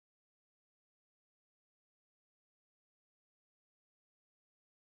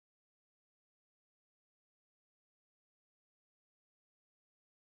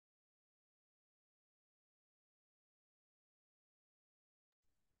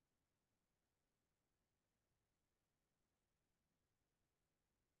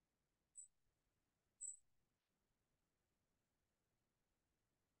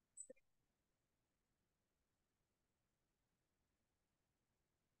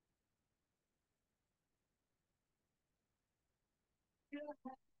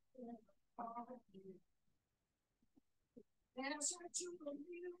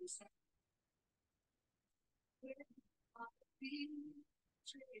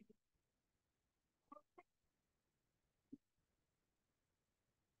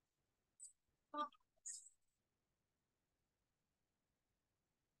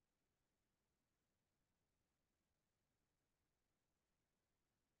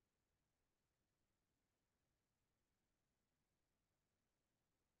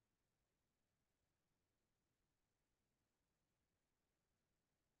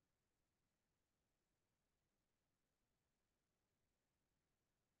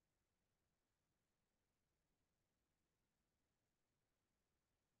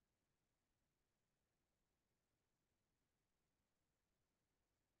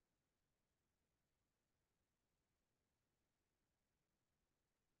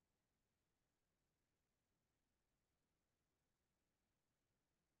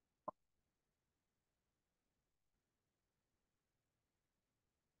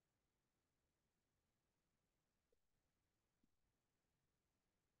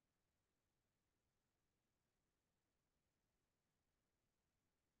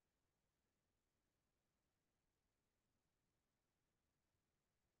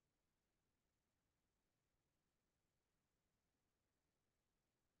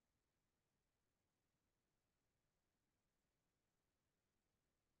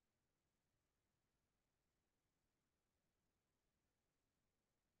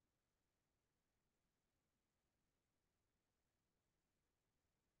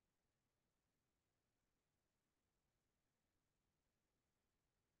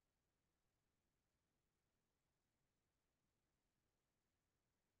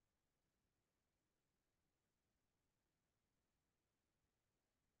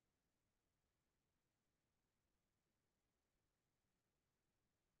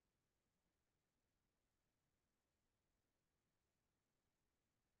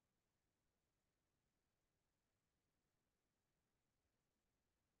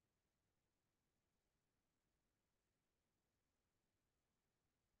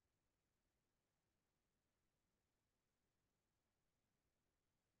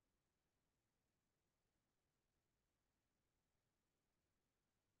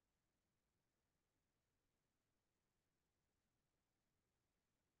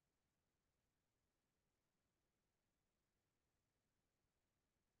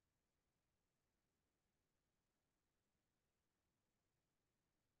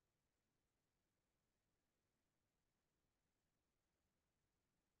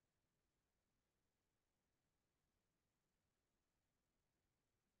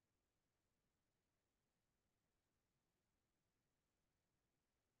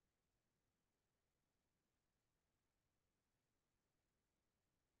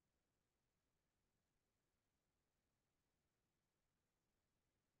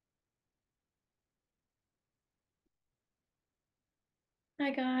Hi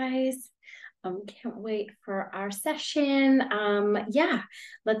guys. Can't wait for our session. Yeah,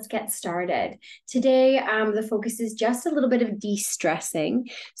 let's get started. Today, the focus is just a little bit of de-stressing.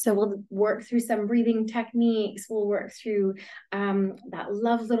 So we'll work through some breathing techniques. We'll work through that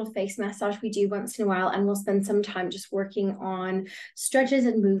love little face massage we do once in a while, and we'll spend some time just working on stretches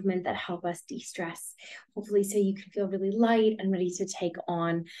and movement that help us de-stress. Hopefully, so you can feel really light and ready to take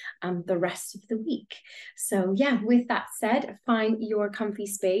on the rest of the week. So yeah, with that said, find your comfy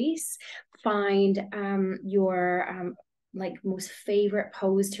space. Find your like most favorite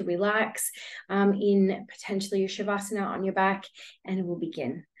pose to relax in potentially your shavasana on your back, and we'll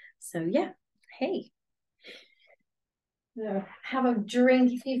begin. So yeah, hey. Have a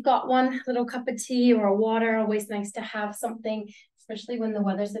drink if you've got one, a little cup of tea or a water. Always nice to have something, especially when the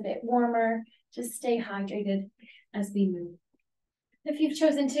weather's a bit warmer. Just stay hydrated as we move. If you've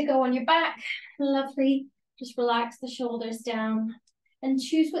chosen to go on your back, lovely. Just relax the shoulders down and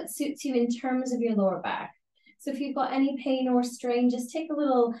choose what suits you in terms of your lower back. So if you've got any pain or strain, just take a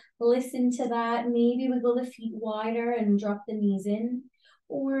little listen to that. Maybe wiggle the feet wider and drop the knees in.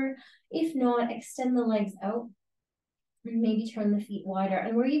 Or if not, extend the legs out and maybe turn the feet wider.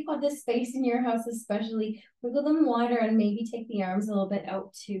 And where you've got this space in your house especially, wiggle them wider and maybe take the arms a little bit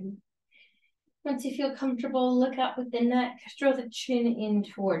out too. Once you feel comfortable, look up with the neck, draw the chin in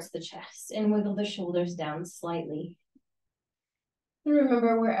towards the chest and wiggle the shoulders down slightly. And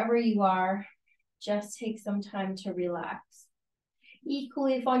remember, wherever you are, just take some time to relax.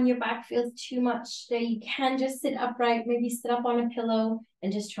 Equally, if on your back feels too much today, you can just sit upright, maybe sit up on a pillow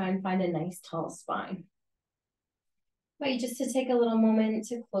and just try and find a nice tall spine. But just to take a little moment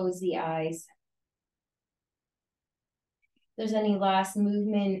to close the eyes. there's any last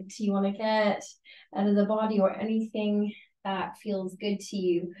movement you want to get out of the body or anything that feels good to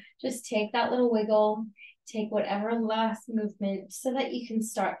you, just take that little wiggle, take whatever last movement so that you can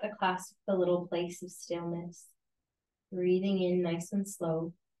start the class with a little place of stillness. Breathing in nice and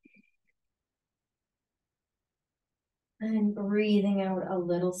slow. And breathing out a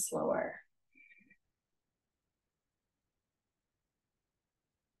little slower.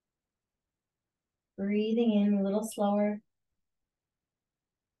 Breathing in a little slower.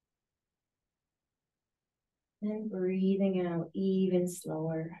 And breathing out even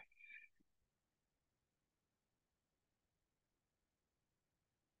slower.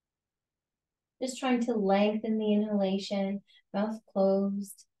 Just trying to lengthen the inhalation, mouth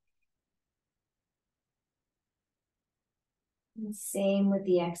closed. And same with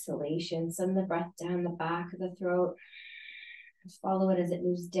the exhalation. Send the breath down the back of the throat. Follow it as it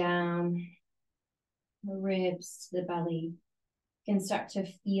moves down the ribs to the belly. You can start to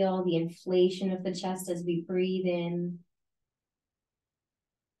feel the inflation of the chest as we breathe in.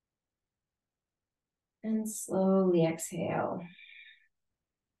 And slowly exhale.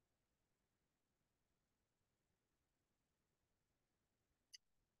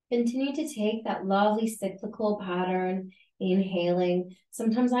 Continue to take that lovely cyclical pattern, inhaling.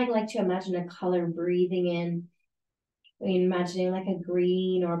 Sometimes I like to imagine a color breathing in. Imagining like a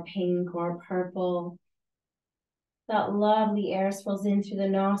green or pink or purple. That lovely air swirls in through the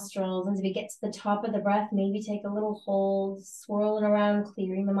nostrils. As we get to the top of the breath, maybe take a little hold, swirling around,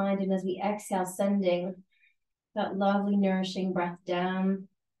 clearing the mind. And as we exhale, sending that lovely nourishing breath down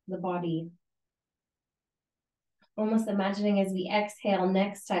the body. Almost imagining as we exhale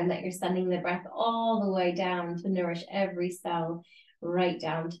next time that you're sending the breath all the way down to nourish every cell right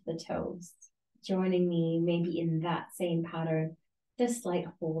down to the toes. Joining me maybe in that same pattern, just slight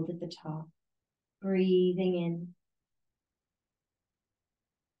hold at the top. Breathing in.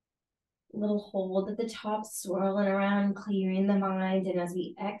 Little hold at the top, swirling around, clearing the mind. And as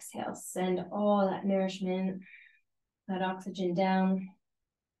we exhale, send all that nourishment, that oxygen down.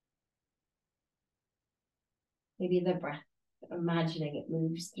 Maybe the breath, imagining it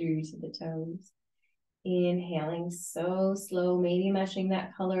moves through to the toes. Inhaling so slow, maybe imagining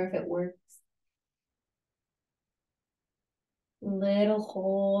that color if it works. Little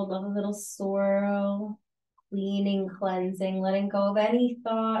hold, a little swirl, cleaning, cleansing, letting go of any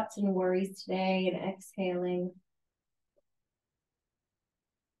thoughts and worries today, and exhaling.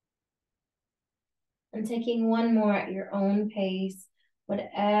 And taking one more at your own pace,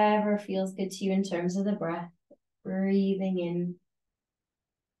 whatever feels good to you in terms of the breath. Breathing in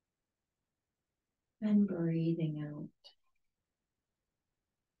and breathing out.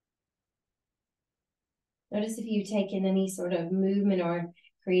 Notice if you've taken any sort of movement or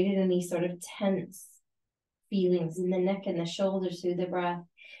created any sort of tense feelings in the neck and the shoulders through the breath.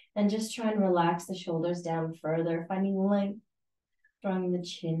 And just try and relax the shoulders down further, finding length, drawing the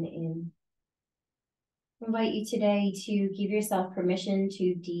chin in. I invite you today to give yourself permission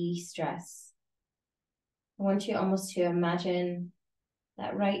to de-stress. I want you almost to imagine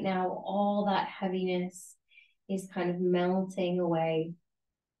that right now all that heaviness is kind of melting away,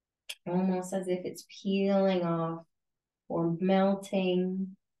 almost as if it's peeling off or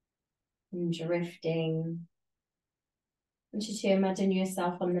melting and drifting. I want you to imagine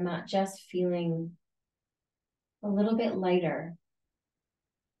yourself on the mat just feeling a little bit lighter.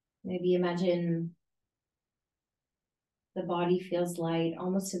 Maybe imagine the body feels light,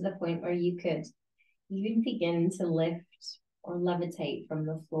 almost to the point where you could even begin to lift or levitate from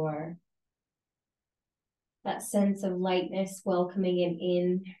the floor. That sense of lightness welcoming it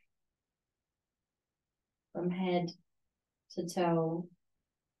in from head to toe,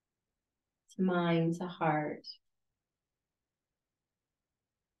 to mind, to heart.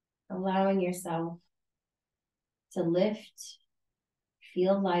 Allowing yourself to lift,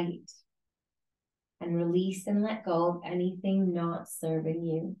 feel light, and release and let go of anything not serving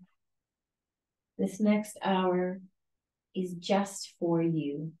you. This next hour is just for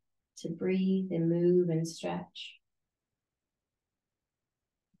you to breathe and move and stretch.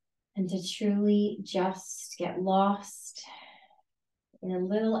 And to truly just get lost in a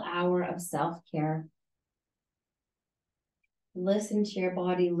little hour of self-care. Listen to your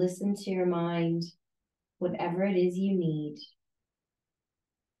body, listen to your mind, whatever it is you need.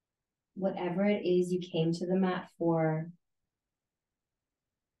 Whatever it is you came to the mat for,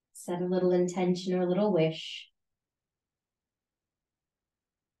 set a little intention or a little wish,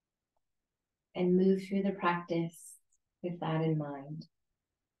 and move through the practice with that in mind.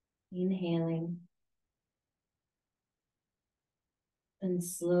 Inhaling and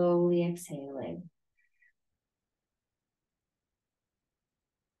slowly exhaling.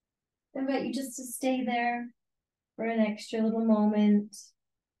 invite you just to stay there for an extra little moment.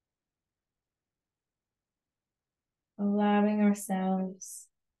 Allowing ourselves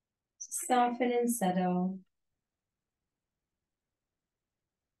to soften and settle.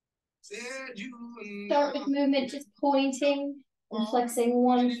 Start with movement, just pointing and flexing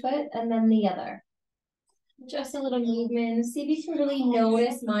one foot and then the other. Just a little movement. See if you can really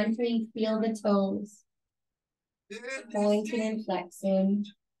notice, mindfully feel the toes. Pointing and flexing.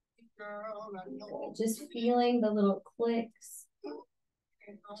 Just feeling the little clicks.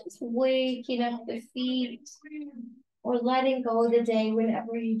 Just waking up the feet. Or letting go of the day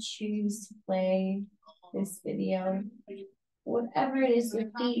whenever you choose to play this video. Whatever it is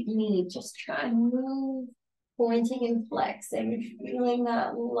your feet need, just try and move, pointing and flexing, feeling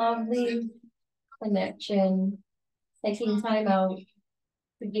that lovely connection, taking time out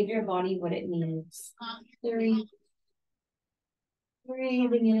to give your body what it needs. 3,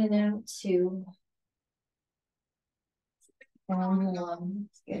 breathing in and out. 2, and 1.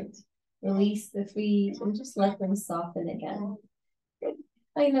 Good. Release the feet and just let them soften again. Good.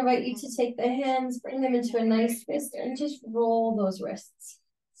 I invite you to take the hands, bring them into a nice fist, and just roll those wrists.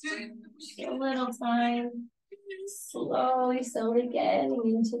 Just a little time. Slowly getting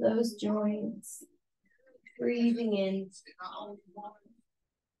into those joints. Breathing in.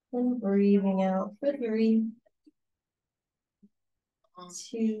 And breathing out for 3,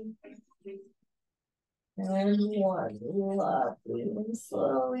 2, and 1. Lovely. And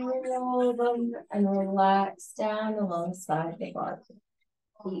slowly roll them and relax down alongside the body.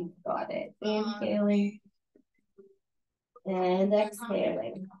 You've got it. Inhaling and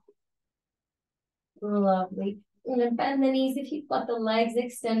exhaling. Lovely. You're going to bend the knees if you've got the legs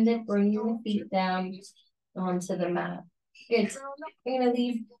extended, bringing the feet down onto the mat. Good. You're going to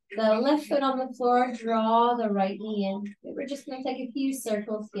leave the left foot on the floor, draw the right knee in. We're just going to take a few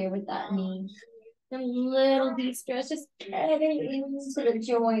circles here with that knee. A little deep stretch, just getting into the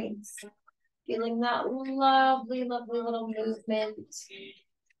joints. Feeling that lovely, lovely little movement.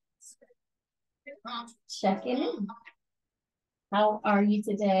 Checking in. How are you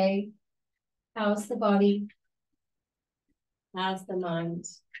today? How's the body? How's the mind?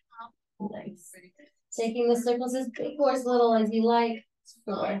 Nice. Taking the circles as big or as little as you like.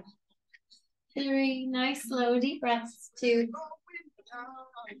 4, 3, nice slow deep breaths. 2,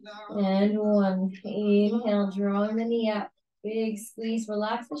 and 1. Inhale, drawing the knee up. Big squeeze,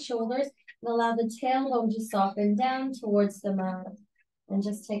 relax the shoulders, and allow the tailbone to soften down towards the mat. And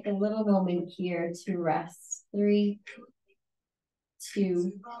just take a little moment here to rest. 3,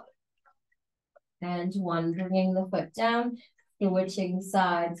 2, and 1. Bringing the foot down, switching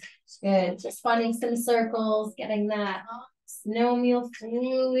sides. Good. Just finding some circles, getting that synovial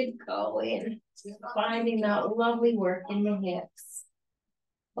fluid going. Finding that lovely work in the hips.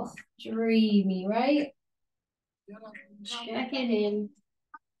 Oh, dreamy, right? Check it in.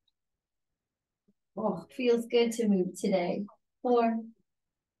 Oh, feels good to move today. 4.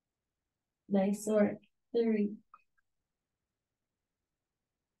 Nice work. 3,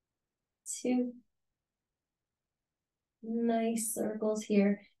 2. Nice circles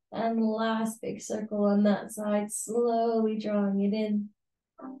here. And last big circle on that side. Slowly drawing it in.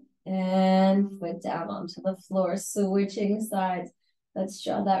 And foot down onto the floor. Switching sides. Let's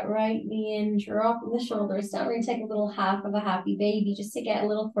draw that right knee in. Dropping the shoulders down. We're going to take a little half of a happy baby just to get a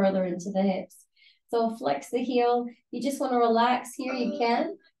little further into the hips. So flex the heel. You just want to relax here, you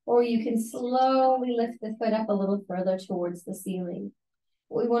can. Or you can slowly lift the foot up a little further towards the ceiling.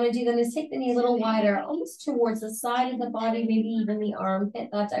 What we want to do then is take the knee a little wider, almost towards the side of the body, maybe even the armpit,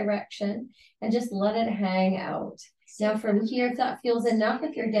 that direction, and just let it hang out. Now from here, if that feels enough,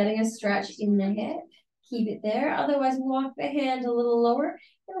 if you're getting a stretch in the hip, keep it there. Otherwise, walk the hand a little lower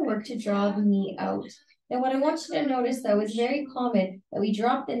and work to draw the knee out. Now what I want you to notice though, is very common that we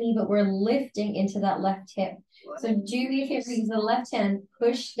drop the knee, but we're lifting into that left hip. So do me a favor, use the left hand,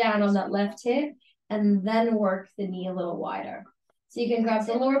 push down on that left hip, and then work the knee a little wider. So you can grab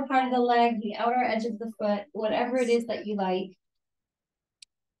the lower part of the leg, the outer edge of the foot, whatever it is that you like.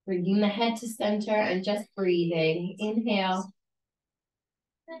 Bringing the head to center and just breathing. Inhale.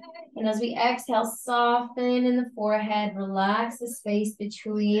 And as we exhale, soften in the forehead, relax the space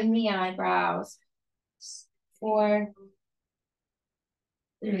between the eyebrows. 4,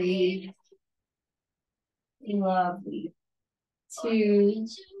 3, lovely. 2,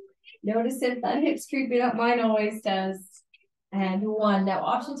 notice if that hip's creeping up, mine always does. And 1. Now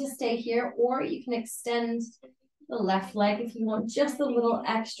option to stay here, or you can extend the left leg if you want just a little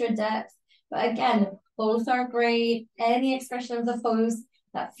extra depth. But again, both are great. Any expression of the pose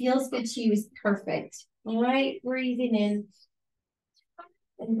that feels good to you is perfect. All right, breathing in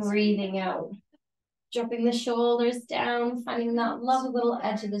And breathing out. Dropping the shoulders down, finding that lovely little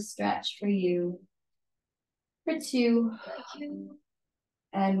edge of the stretch for you. For 2.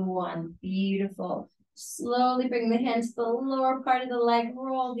 And 1. Beautiful. Slowly bring the hand to the lower part of the leg,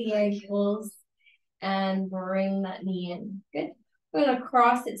 roll the ankles, and bring that knee in. Good. We're going to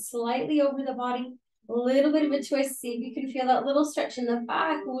cross it slightly over the body. A little bit of a twist. See if you can feel that little stretch in the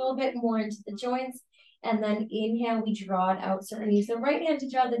back, a little bit more into the joints. And then inhale, we draw it out. So we're going to use the right hand to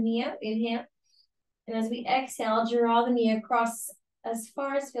draw the knee out. Inhale. And as we exhale, draw the knee across as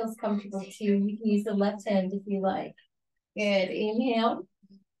far as feels comfortable too. You can use the left hand if you like. Good. Inhale.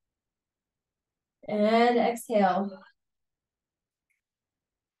 And exhale.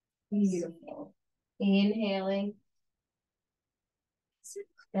 Beautiful. Inhaling.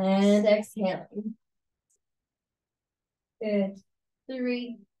 And exhaling. Good.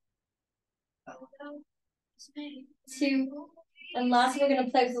 3. 2. And last, we're going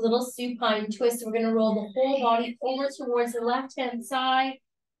to play with a little supine twist. We're going to roll the whole body over towards the left-hand side.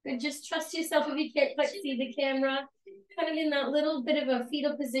 Good. Just trust yourself if you can't quite see the camera. Kind of in that little bit of a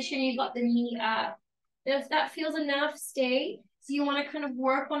fetal position. You've got the knee up. Now, if that feels enough, stay. So you want to kind of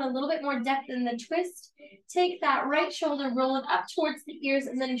work on a little bit more depth in the twist. Take that right shoulder, roll it up towards the ears,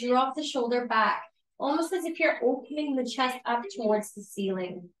 and then drop the shoulder back. Almost as if you're opening the chest up towards the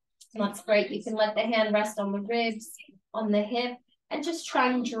ceiling. And that's great. You can let the hand rest on the ribs, on the hip, and just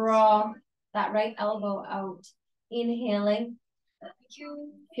try and draw that right elbow out. Inhaling.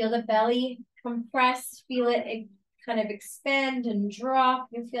 Feel the belly compress. Feel it kind of expand and drop.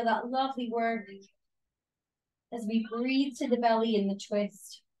 You feel that lovely work as we breathe to the belly in the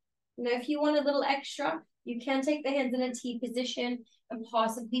twist. Now, if you want a little extra, you can take the hands in a T position and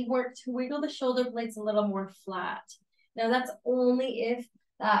possibly work to wiggle the shoulder blades a little more flat. Now, that's only if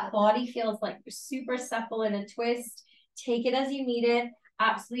that body feels like you're super supple in a twist. Take it as you need it.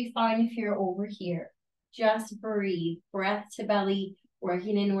 Absolutely fine if you're over here. Just breathe. Breath to belly,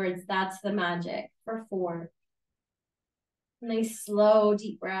 working inwards. That's the magic. For 4. Nice, slow,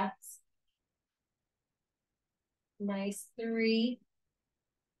 deep breaths. Nice. 3.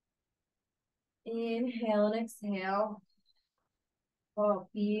 Inhale and exhale. Oh,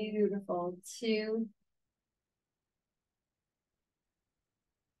 beautiful. 2.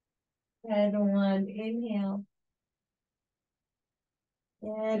 And 1. Inhale.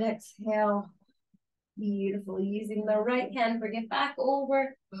 And exhale. Beautiful. Using the right hand, bring it back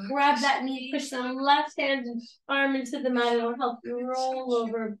over. Grab that knee, push the left hand and arm into the mat. It'll help you roll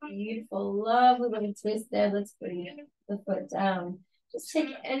over. Beautiful. Lovely little twist there. Let's bring the foot down. Just take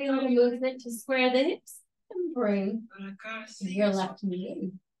any little movement to square the hips and bring your left knee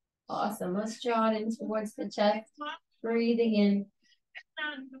in. Awesome. Let's draw it in towards the chest. Breathing in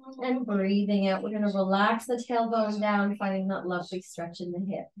and breathing out. We're going to relax the tailbone down, finding that lovely stretch in the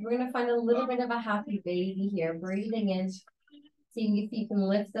hip. We're going to find a little bit of a happy baby here. Breathing in, seeing if you can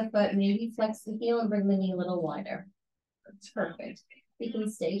lift the foot, maybe flex the heel and bring the knee a little wider. That's perfect. You can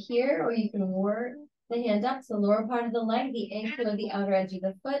stay here or you can work the hand up to the lower part of the leg, the ankle or the outer edge of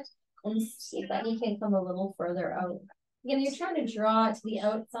the foot, and see if that knee can come a little further out. Again, you're trying to draw it to the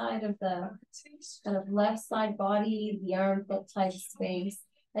outside of the kind of left side body, the armpit type space.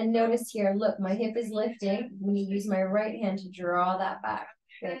 And notice here, look, my hip is lifting. I'm going to use my right hand to draw that back.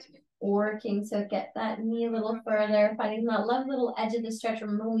 Good. Working to get that knee a little further, finding that lovely little edge of the stretch.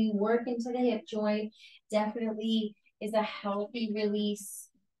 Remember, when we work into the hip joint, definitely is a healthy release.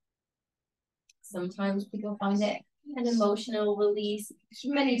 Sometimes people find it an emotional release.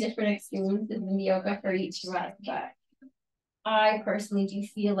 Many different experiences in yoga for each of us, but I personally do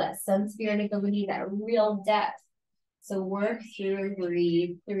feel that sense of irritability, that real depth. So work through and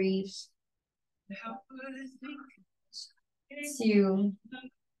breathe. 3, 2,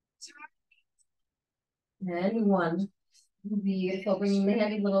 and 1. Beautiful. Bringing the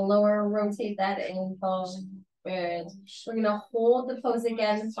hand a little lower, rotate that ankle. Good. We're going to hold the pose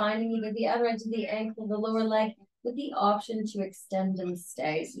again, finding either the other edge of the ankle, the lower leg, with the option to extend and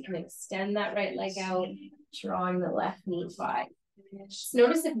stay. So you can extend that right leg out, drawing the left knee wide. Just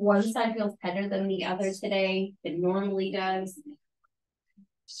notice if one side feels better than the other today. It normally does.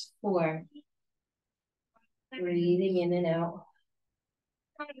 4. Breathing in and out.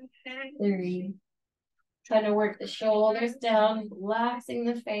 3. Trying to work the shoulders down, relaxing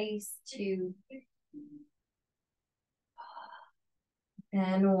the face. 2.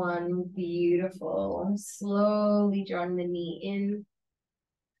 And 1. Beautiful. Slowly drawing the knee in.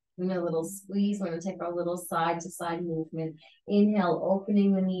 And a little squeeze. We're going to take our little side-to-side movement. Inhale,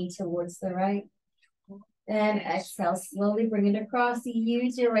 opening the knee towards the right. And exhale, slowly bring it across.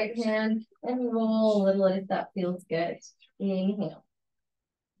 Use your right hand and roll a little if that feels good. Inhale.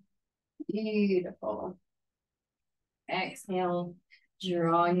 Beautiful. Exhale,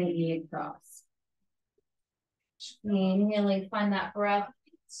 drawing the knee across. Inhaling, find that breath.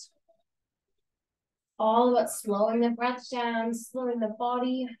 All about slowing the breath down, slowing the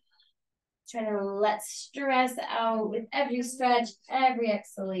body. Trying to let stress out with every stretch, every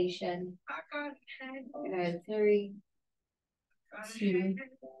exhalation. Good. 3, 2,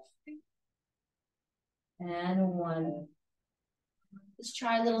 and 1. Let's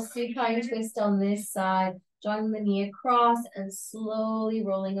try a little supine twist on this side. Drawing the knee across and slowly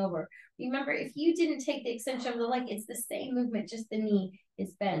rolling over. Remember, if you didn't take the extension of the leg, it's the same movement, just the knee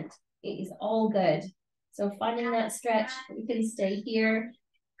is bent. It is all good. So finding that stretch, you can stay here,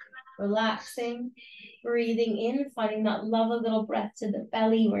 relaxing, breathing in, finding that lovely little breath to the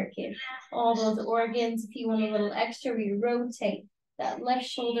belly, working all those organs. If you want a little extra, we rotate that left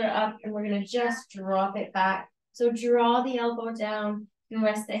shoulder up and we're going to just drop it back. So draw the elbow down. You can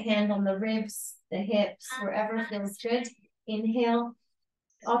rest the hand on the ribs, the hips, wherever feels good. Inhale.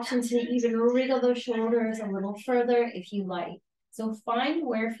 Option to even wriggle those shoulders a little further if you like. So find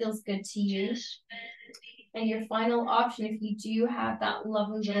where feels good to you. And your final option, if you do have that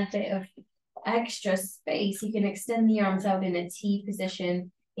lovely little bit of extra space, you can extend the arms out in a T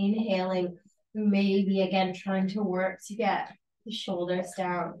position, inhaling, maybe again trying to work to get the shoulders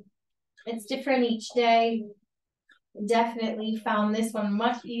down. It's different each day. Definitely found this one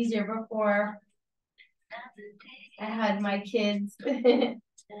much easier before I had my kids.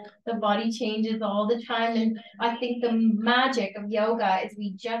 The body changes all the time, and I think the magic of yoga is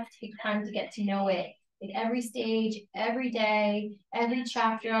we just take time to get to know it. At every stage, every day, every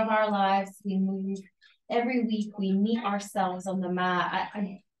chapter of our lives, we move. Every week, we meet ourselves on the mat.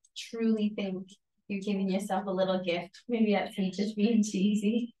 I truly think you're giving yourself a little gift. Maybe that's me just being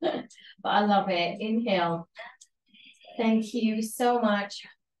cheesy, but I love it. Inhale. Thank you so much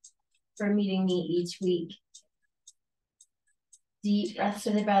for meeting me each week. Deep breath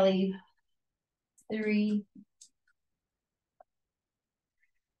to the belly. 3.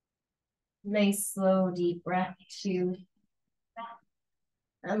 Nice, slow, deep breath. 2.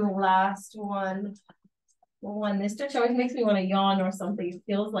 And the last one. This stretch always makes me want to yawn or something. It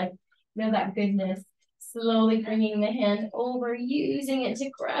feels like, you know, that goodness. Slowly bringing the hand over, using it to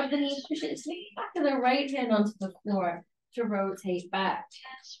grab the knee, push it to the back of the right hand onto the floor to rotate back.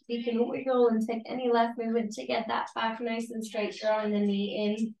 You can wiggle and take any left movement to get that back nice and straight, drawing the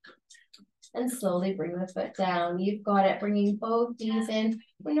knee in. And slowly bring the foot down. You've got it. Bringing both knees in.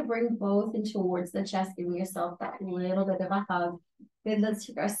 We're going to bring both in towards the chest, giving yourself that little bit of a hug. Good. Let's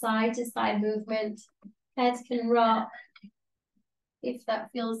take our side to side movement. Heads can rock if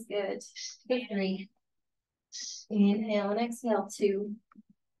that feels good. Good. 3. Inhale and exhale. 2.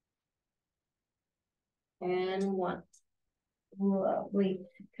 And 1. Lovely.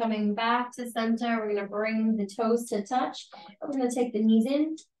 Coming back to center, we're going to bring the toes to touch. We're going to take the knees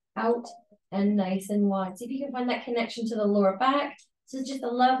in, out, and nice and wide. See if you can find that connection to the lower back. So just a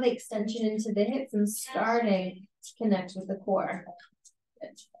lovely extension into the hips and starting to connect with the core.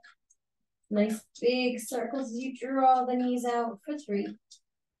 Good. Nice big circles as you draw the knees out for 3.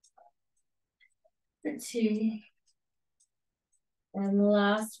 For 2. And the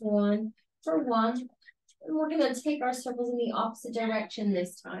last one for 1. And we're going to take our circles in the opposite direction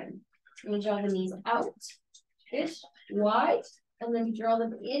this time. We're going to draw the knees out, good, wide, and then draw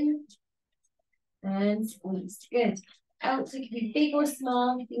them in and squeeze. Good. Out, so it can be big or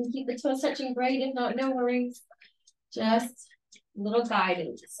small. You can keep the toes touching, great. If not, no worries. Just a little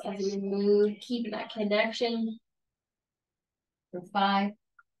guidance as we move, keeping that connection. For 5.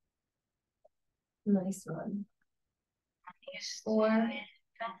 Nice one. 4.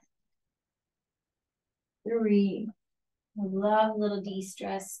 3. I love little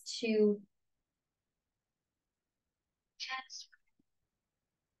de-stress. 2.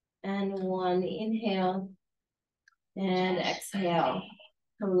 And 1. Inhale. And exhale.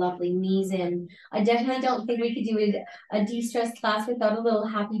 Lovely. Knees in. I definitely don't think we could do a de-stress class without a little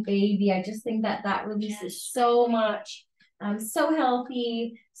happy baby. I just think that releases so much. So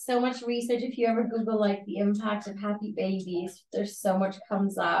healthy, so much research. If you ever Google like the impact of happy babies, there's so much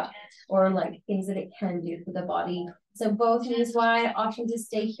comes up, or like things that it can do for the body. So both knees wide, option to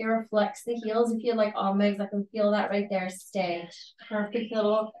stay here or flex the heels. If you're like, oh Megs, I can feel that right there, stay. Perfect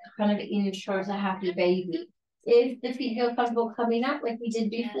little kind of intro to happy baby. If the feet feel comfortable coming up like we did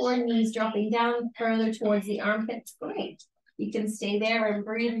before, knees dropping down further towards the armpits, great. You can stay there and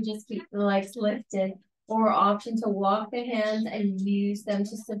breathe and just keep the legs lifted. Or option to walk the hands and use them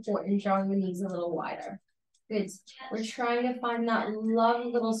to support and drawing the knees a little wider. Good. We're trying to find that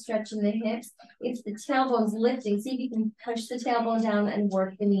lovely little stretch in the hips. If the tailbone's lifting, see if you can push the tailbone down and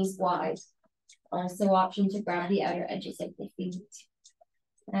work the knees wide. Also option to grab the outer edges of the feet.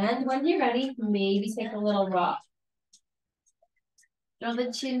 And when you're ready, maybe take a little rock. Draw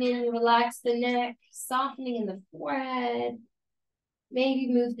the chin in, relax the neck, softening in the forehead.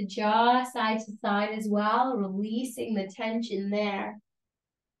 Maybe move the jaw side to side as well, releasing the tension there.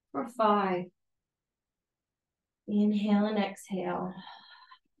 For 5. Inhale and exhale.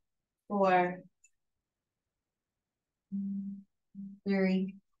 4,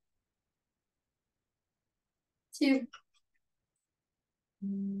 3, 2,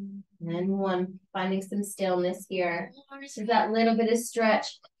 and 1. Finding some stillness here. So that little bit of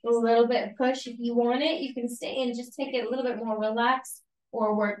stretch, a little bit of push. If you want it, you can stay and just take it a little bit more relaxed,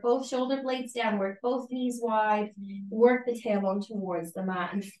 or work both shoulder blades down, work both knees wide, work the tailbone towards the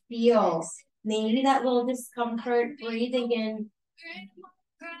mat and feel maybe that little discomfort, breathing in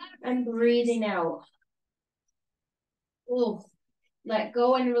and breathing out. Ooh. Let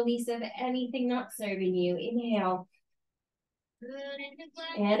go and release of anything not serving you. Inhale.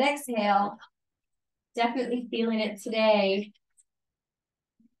 And exhale. Definitely feeling it today.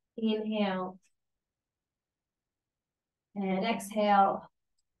 Inhale. And exhale.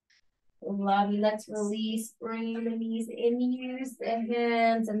 Lovely. Let's release. Bring the knees in. Use the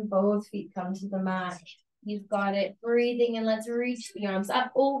hands and both feet come to the mat. You've got it. Breathing, and let's reach the arms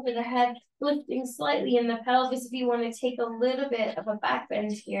up over the head, lifting slightly in the pelvis if you want to take a little bit of a back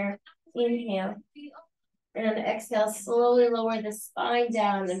bend here. Inhale. And exhale, slowly lower the spine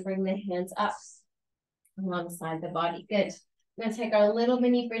down and bring the hands up alongside the body. Good. We're going to take our little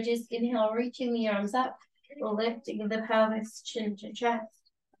mini bridges. Inhale, reaching the arms up, lifting the pelvis, chin to chest,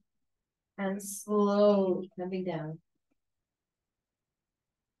 and slowly coming down.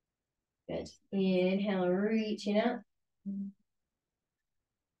 Good. Inhale, reaching up.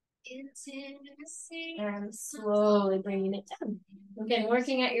 And slowly bringing it down. Again,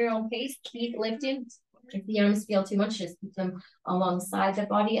 working at your own pace. Keep lifting. If the arms feel too much, just keep them alongside the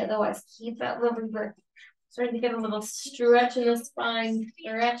body. Otherwise, keep that little breath. Starting to get a little stretch in the spine,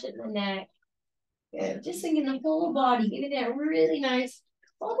 stretch in the neck. Good. Just thinking the whole body, getting that really nice,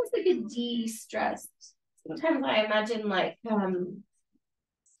 almost like a de-stress. Sometimes I imagine like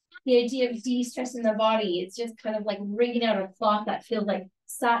the idea of de-stressing the body, it's just kind of like wringing out a cloth that feels like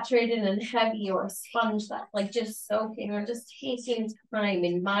saturated and heavy, or a sponge that's like just soaking, or just taking time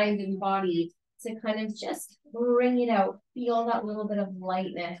in mind and body to kind of just wring it out. Feel that little bit of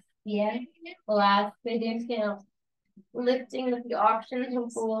lightness. Yeah. Last big inhale. Lifting with the option to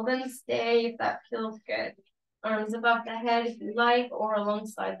hold and stay if that feels good. Arms above the head if you like, or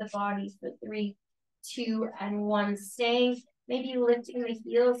alongside the body for 3, 2, and 1. Staying. Maybe lifting the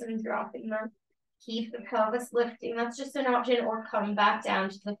heels and dropping them. Keep the pelvis lifting. That's just an option, or come back down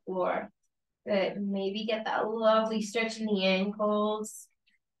to the floor. Good. Maybe get that lovely stretch in the ankles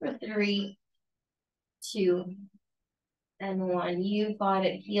for 3, 2, and 1. You got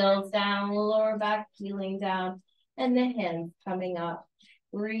it. Heels down, lower back peeling down, and the hands coming up.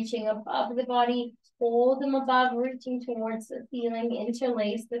 Reaching above the body. Hold them above, reaching towards the ceiling.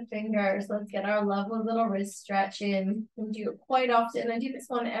 Interlace the fingers. Let's get our lovely little wrist stretch in. We do it quite often. I do this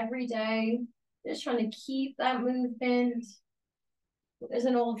one every day. Just trying to keep that movement. There's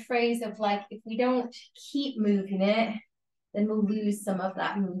an old phrase of like, if we don't keep moving it, then we'll lose some of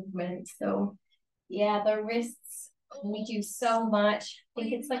that movement. So yeah, the wrists, we do so much. I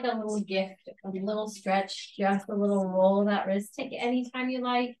think it's like a little gift, a little stretch, just a little roll of that wrist. Take it anytime you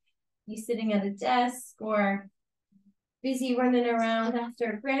like. You sitting at a desk or busy running around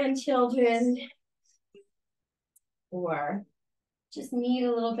after grandchildren, or just need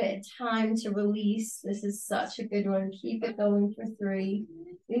a little bit of time to release. This is such a good one. Keep it going for 3.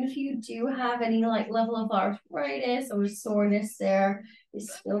 Even if you do have any like level of arthritis or soreness there,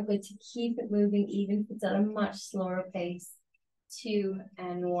 it's still good to keep it moving even if it's at a much slower pace. 2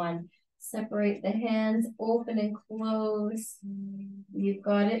 and 1. Separate the hands, open and close. You've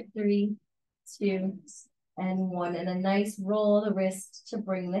got it. 3, 2, and 1. And a nice roll of the wrist to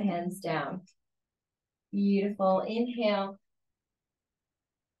bring the hands down. Beautiful. Inhale.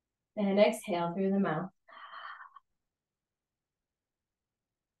 And exhale through the mouth.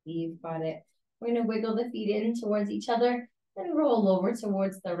 You've got it. We're going to wiggle the feet in towards each other and roll over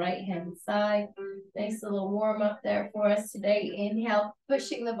towards the right hand side. Nice little warm up there for us today. Inhale,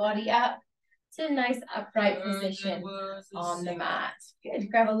 pushing the body up to a nice upright position on the mat.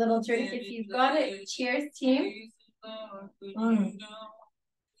 Good. Grab a little drink if you've got it. Cheers, team.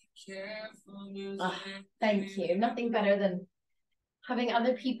 Thank you. Nothing better than having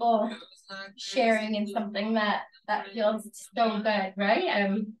other people sharing in something that feels so good,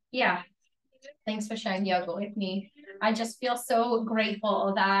 right? Yeah. Thanks for sharing yoga with me. I just feel so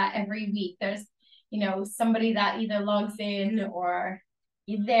grateful that every week there's, somebody that either logs in or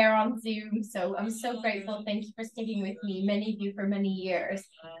you're there on Zoom. So I'm so grateful. Thank you for sticking with me, many of you for many years.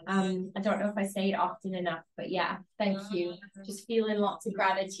 I don't know if I say it often enough, but yeah, thank you. Just feeling lots of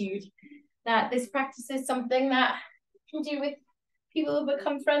gratitude that this practice is something that can do with people who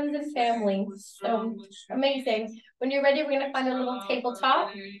become friends and family. So amazing. When you're ready, we're going to find a little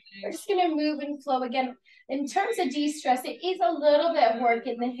tabletop. We're just going to move and flow again. In terms of de-stress, it is a little bit of work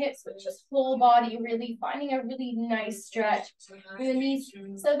in the hips, but just full body, really finding a really nice stretch in the knees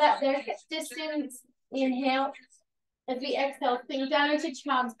so that they're hip distance. Inhale. As we exhale, sink down into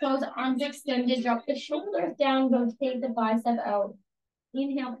child's pose, arms extended, drop the shoulders down, go take the bicep out.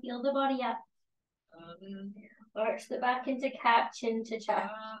 Inhale, peel the body up. Arch the back into cat, chin to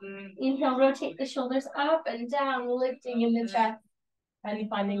chest. Inhale, rotate the shoulders up and down, lifting in the chest. And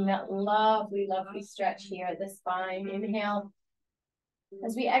finding that lovely, lovely stretch here at the spine. Inhale.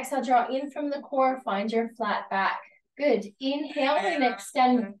 As we exhale, draw in from the core, find your flat back. Good. Inhale and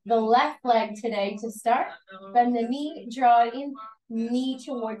extend the left leg today to start. Bend the knee, draw in, knee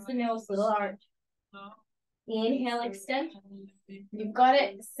towards the nose, little arch. Inhale, extend. You've got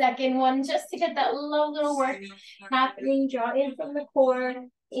it. Second one, just to get that low little work happening. Draw in from the core.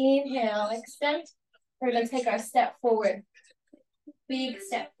 Inhale, extend. We're going to take our step forward. Big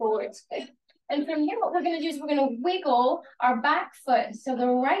step forward. And from here, what we're going to do is we're going to wiggle our back foot. So the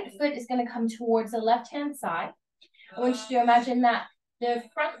right foot is going to come towards the left-hand side. I want you to imagine that the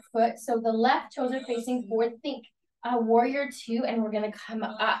front foot, so the left toes are facing forward. Think a warrior two, and we're going to come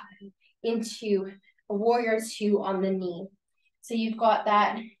up into a warrior two on the knee. So you've got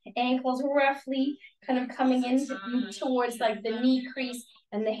that ankles roughly kind of coming in towards like the knee crease,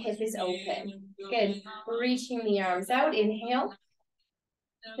 and the hip is open. Good. Reaching the arms out. Inhale.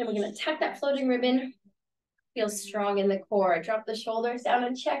 Then we're going to tuck that floating ribbon. Feel strong in the core. Drop the shoulders down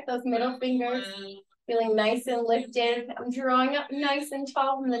and check those middle fingers. Feeling nice and lifted. I'm drawing up nice and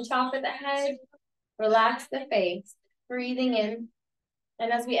tall from the top of the head. Relax the face. Breathing in.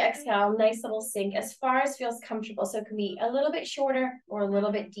 And as we exhale, nice little sink as far as feels comfortable. So it can be a little bit shorter or a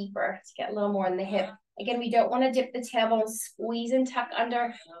little bit deeper to get a little more in the hip. Again, we don't want to dip the tailbone. Squeeze and tuck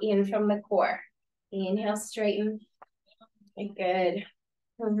under in from the core. Inhale, straighten. Good.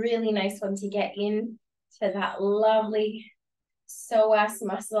 A really nice one to get in to that lovely psoas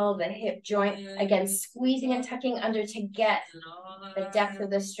muscle, the hip joint. Again, squeezing and tucking under to get the depth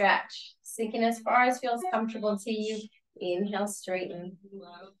of the stretch. Sinking as far as feels comfortable to you. Inhale, straighten.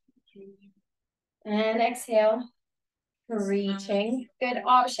 And exhale, reaching. Good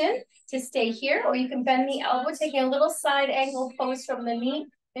option to stay here, or you can bend the elbow, taking a little side angle pose from the knee.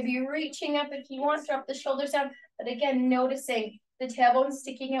 Maybe reaching up if you want, drop the shoulders down. But again, noticing the tailbone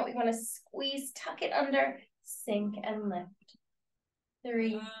sticking out. We want to squeeze, tuck it under, sink and lift.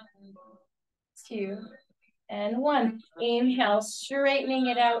 3, 2, and 1. Inhale, straightening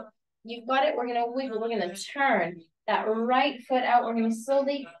it out. You've got it. We're going to wiggle. We're going to turn that right foot out. We're going to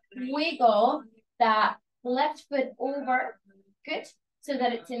slowly wiggle that left foot over. Good. So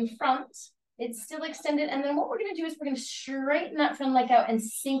that it's in front. It's still extended. And then what we're going to do is we're going to straighten that front leg out and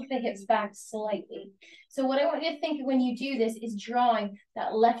sink the hips back slightly. So what I want you to think when you do this is drawing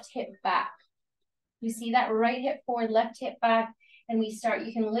that left hip back. You see that right hip forward, left hip back. And we start,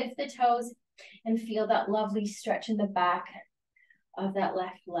 you can lift the toes and feel that lovely stretch in the back of that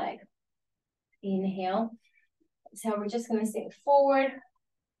left leg. Inhale. So we're just going to sink forward.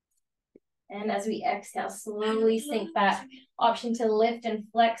 And as we exhale, slowly sink back. Option to lift and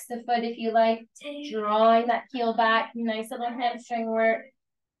flex the foot if you like. Drawing that heel back. Nice little hamstring work.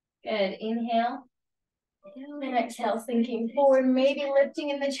 Good. Inhale. And exhale, sinking forward. Maybe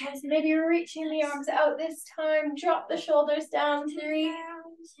lifting in the chest. Maybe reaching the arms out this time. Drop the shoulders down. 3,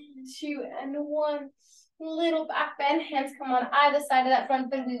 2, and 1. Little back bend. Hands come on either side of that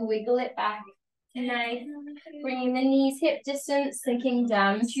front foot. We wiggle it back. Nice. Bringing the knees hip distance, sinking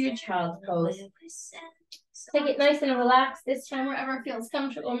down into your child's pose. Take it nice and relaxed this time, wherever feels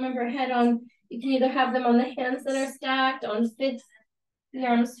comfortable. Remember, head on. You can either have them on the hands that are stacked, on fists, the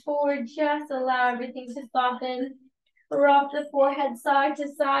arms forward. Just allow everything to soften. Rock the forehead side to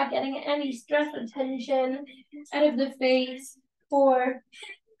side, getting any stress or tension out of the face. 4,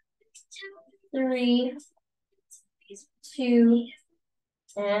 3, 2,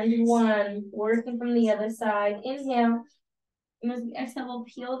 and 1. Working from the other side. Inhale. And as we exhale, we'll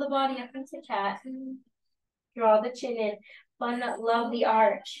peel the body up into cat. Draw the chin in. Find that lovely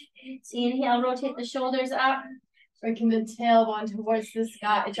arch. So inhale, rotate the shoulders up. Working the tailbone towards the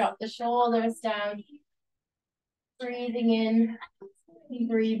sky. Drop the shoulders down. Breathing in.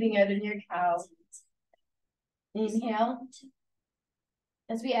 Breathing out in your cow. Inhale.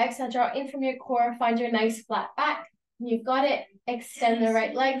 As we exhale, draw in from your core. Find your nice flat back. You've got it. Extend the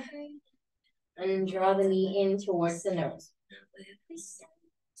right leg. And draw the knee in towards the nose.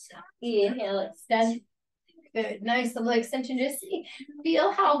 Inhale, extend. Good, nice little extension. Just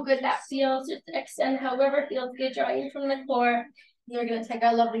feel how good that feels. Just extend however feels good. Draw in from the core. We're going to take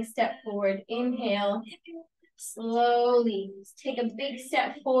our lovely step forward. Inhale. Slowly take a big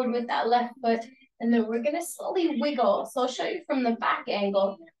step forward with that left foot. And then we're going to slowly wiggle. So I'll show you from the back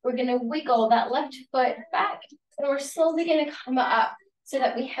angle. We're going to wiggle that left foot back. And we're slowly going to come up so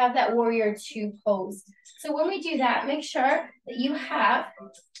that we have that warrior two pose. So when we do that, make sure that you have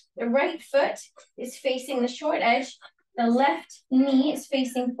the right foot is facing the short edge. The left knee is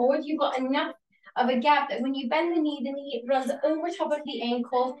facing forward. You've got enough of a gap that when you bend the knee runs over top of the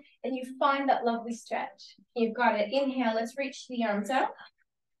ankle and you find that lovely stretch. You've got it. Inhale, let's reach the arms out.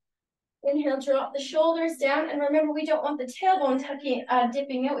 Inhale, drop the shoulders down. And remember, we don't want the tailbone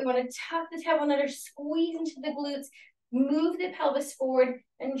dipping out. We want to tuck the tailbone under, squeeze into the glutes, move the pelvis forward,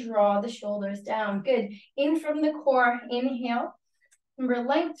 and draw the shoulders down. Good. In from the core, inhale. Remember,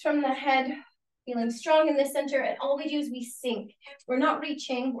 length from the head, feeling strong in the center. And all we do is we sink. We're not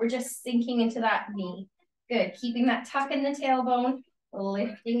reaching. We're just sinking into that knee. Good. Keeping that tuck in the tailbone,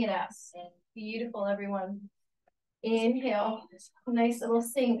 lifting it up. Beautiful, everyone. Inhale, nice little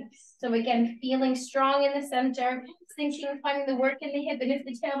sink. So again, feeling strong in the center, sinking, finding the work in the hip, and if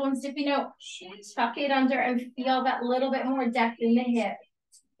the tailbone's dipping out, tuck it under and feel that little bit more depth in the hip.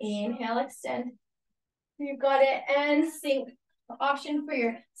 Inhale, extend. You've got it, and sink. Option for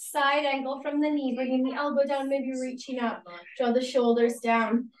your side angle from the knee, bringing the elbow down, maybe reaching up. Draw the shoulders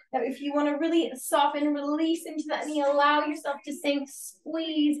down. Now, if you want to really soften, release into that knee, allow yourself to sink,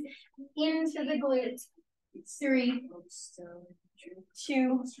 squeeze into the glutes. 3,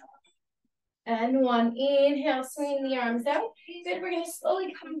 2, and 1. Inhale, swing the arms out. Good. We're going to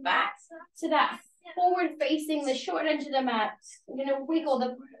slowly come back to that forward facing the short edge of the mat. We're going to wiggle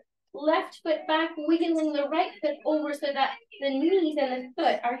the left foot back, wiggling the right foot over so that the knees and the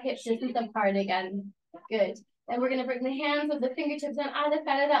foot are hip distance apart again. Good. And we're going to bring the hands with the fingertips on either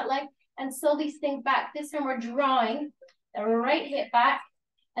side of that leg and slowly sink back. This time we're drawing the right hip back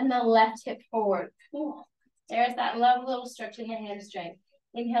and the left hip forward. Ooh. There's that lovely little stretch in the hamstring.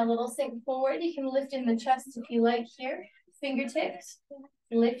 Inhale, little sink forward. You can lift in the chest if you like here. Fingertips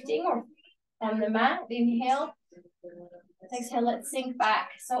lifting or on the mat. Inhale. Exhale, let's sink back.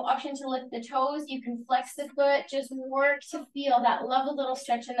 So option to lift the toes. You can flex the foot. Just work to feel that lovely little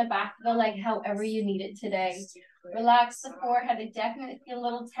stretch in the back of the leg however you need it today. Relax the forehead. I definitely feel a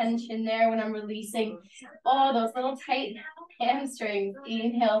little tension there when I'm releasing all those little tight hamstrings.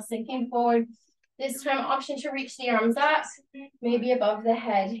 Inhale, sinking forward. This time, option to reach the arms up, maybe above the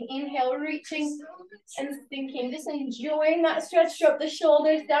head. Inhale, reaching and sinking. Just enjoying that stretch. Drop the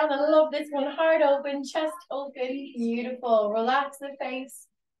shoulders down. I love this one. Heart open, chest open. Beautiful. Relax the face.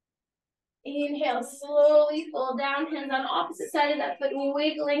 Inhale, slowly fold down. Hands on opposite side of that foot,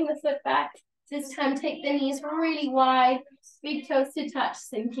 wiggling the foot back. This time, take the knees really wide. Big toes to touch,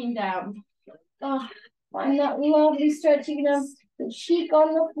 sinking down. Oh, find that lovely stretch. You can have the cheek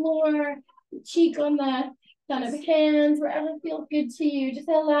on the floor. Cheek on the kind of hands, wherever feels good to you. Just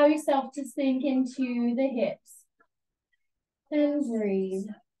allow yourself to sink into the hips. And breathe.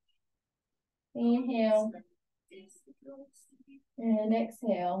 Inhale. And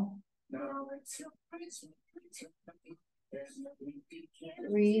exhale.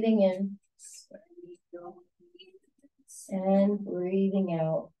 Breathing in. And breathing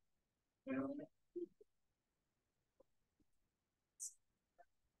out.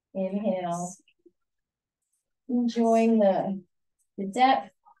 Inhale. Enjoying the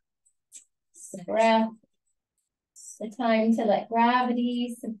depth, the breath, the time to let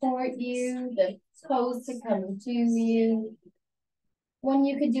gravity support you, the pose to come to you. One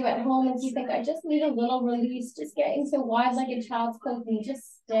you could do at home if you think, I just need a little release, just get into wide-legged child's pose and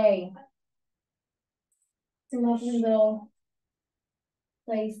just stay. It's a lovely little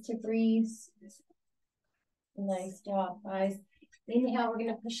place to breathe. Nice job, guys. Inhale, we're going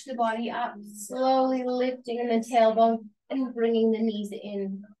to push the body up, slowly lifting in the tailbone and bringing the knees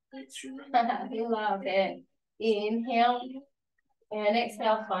in. Love it. Inhale and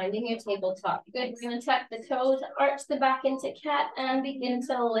exhale, finding your tabletop. Good. We're going to tuck the toes, arch the back into cat, and begin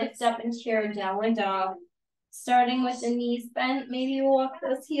to lift up into your downward dog. Starting with the knees bent, maybe walk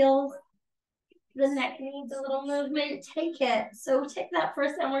those heels. The neck needs a little movement. Take it. So take that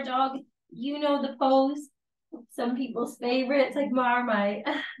first downward dog. You know the pose. Some people's favorites, like Marmite.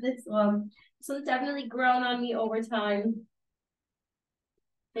 This one. This one's definitely grown on me over time.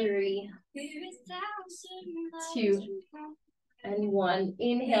 3, 2, and 1.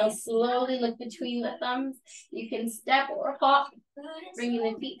 Inhale, slowly look between the thumbs. You can step or hop, bringing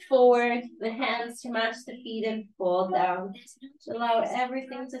the feet forward, the hands to match the feet and fall down. Allow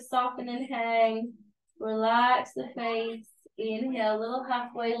everything to soften and hang. Relax the face. Inhale, little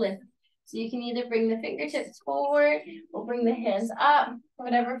halfway lift. So you can either bring the fingertips forward or bring the hands up,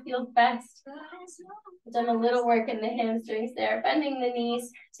 whatever feels best. I've done a little work in the hamstrings there, bending the knees,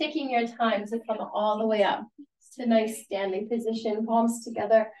 taking your time to come all the way up to a nice standing position, palms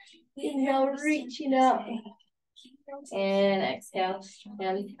together. Inhale, reaching up. And exhale,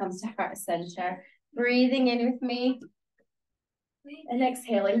 and come to heart center. Breathing in with me. And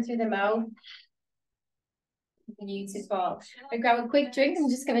exhaling through the mouth. Beautiful. I grab a quick drink. I'm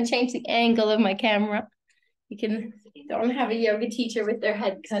just going to change the angle of my camera. You can don't have a yoga teacher with their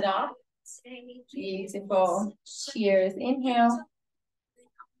head cut off. Beautiful. Cheers. Inhale.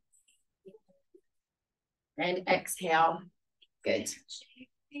 And exhale. Good.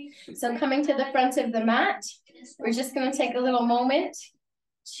 So coming to the front of the mat, we're just going to take a little moment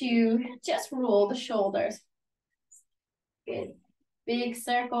to just roll the shoulders. Good. Big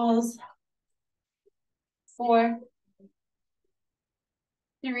circles. 4,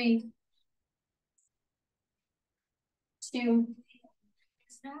 3, 2,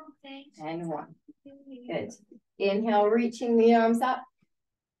 and 1. Good. Inhale, reaching the arms up.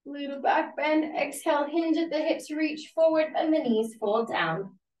 Little back bend. Exhale, hinge at the hips, reach forward, and the knees fall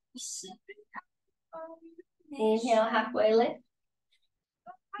down. Inhale, halfway lift.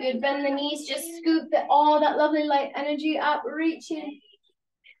 Good, bend the knees, just scoop all that lovely light energy up, reaching.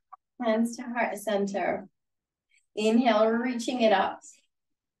 Hands to heart center. Inhale, reaching it up.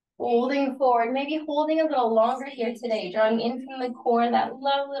 Holding forward, maybe holding a little longer here today, drawing in from the core, that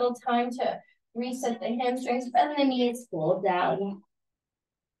love little time to reset the hamstrings, bend the knees, fall down.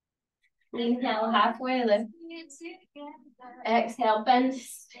 Inhale, halfway lift. Exhale, bend,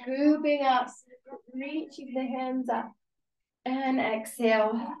 scooping up, reaching the hands up. And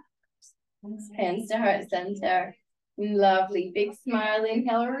exhale, hands to heart center. Lovely, big smile,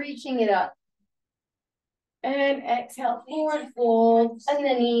 inhale, reaching it up. And exhale, forward fold, and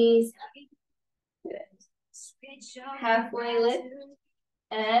the knees. Good. Halfway lift.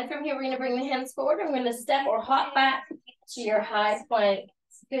 And from here, we're going to bring the hands forward. I'm going to step or hop back to your high plank.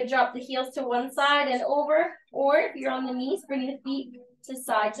 Good, drop the heels to one side and over. Or if you're on the knees, bring the feet to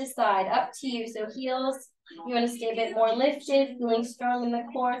side, up to you. So heels, you want to stay a bit more lifted, feeling strong in the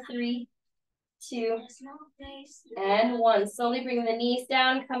core. 3, 2, and 1. Slowly bring the knees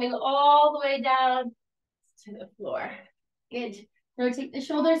down, coming all the way down to the floor. Good. Rotate the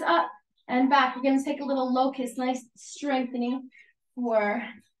shoulders up and back. We're going to take a little locust, nice strengthening for,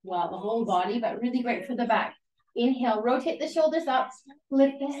 well, the whole body, but really great for the back. Inhale, rotate the shoulders up,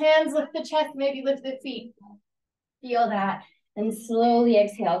 lift the hands, lift the chest, maybe lift the feet. Feel that. And slowly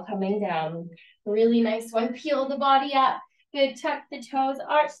exhale, coming down. Really nice one. Peel the body up. Good. Tuck the toes,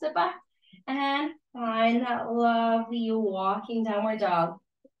 arch the back, and find that lovely walking downward dog.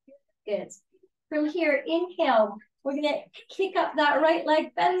 Good. From here, inhale. We're going to kick up that right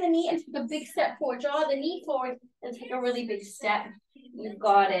leg, bend the knee, and take a big step forward. Draw the knee forward and take a really big step. You've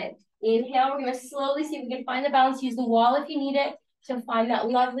got it. Inhale. We're going to slowly see if we can find the balance. Use the wall if you need it to find that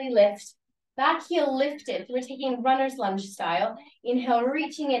lovely lift. Back heel lifted. We're taking runner's lunge style. Inhale,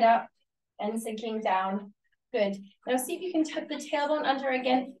 reaching it up and sinking down. Good. Now see if you can tuck the tailbone under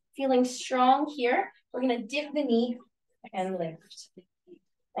again. Feeling strong here. We're going to dip the knee and lift.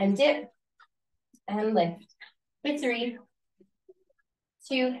 And dip and lift. For 3,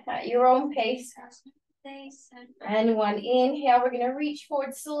 2, at your own pace. And 1. Inhale, we're going to reach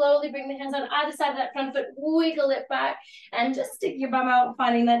forward, slowly bring the hands on either side of that front foot, wiggle it back, and just stick your bum out,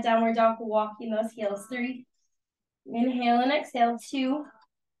 finding that downward dog, walking those heels. 3, inhale and exhale. 2,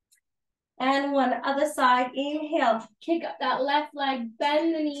 and 1. Other side, inhale, kick up that left leg,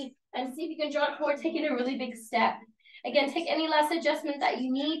 bend the knee, and see if you can draw it forward, taking a really big step. Again, take any last adjustment that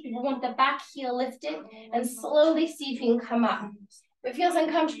you need. You want the back heel lifted, and slowly see if you can come up. If it feels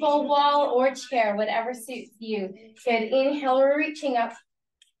uncomfortable, wall or chair, whatever suits you. Good. Inhale, reaching up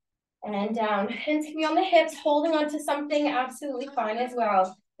and down. Hands can be on the hips, holding on to something, absolutely fine as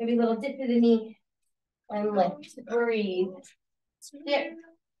well. Maybe a little dip of the knee and lift. Breathe. Dip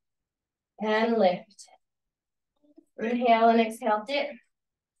and lift. Inhale and exhale, dip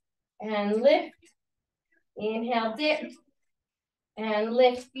and lift. Inhale, dip and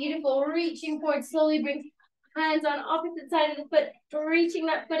lift. Beautiful. Reaching forward, slowly bring Hands on opposite side of the foot, reaching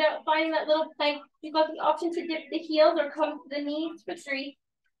that foot out, finding that little plank. You've got the option to dip the heels or come to the knees for 3,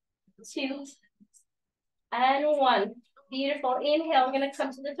 2, and 1. Beautiful. Inhale, we're going to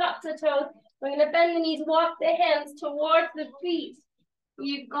come to the tops of the toes. We're going to bend the knees, walk the hands towards the feet.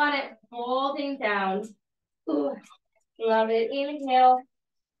 You've got it. Holding down. Ooh, love it. Inhale.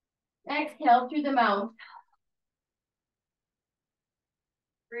 Exhale through the mouth.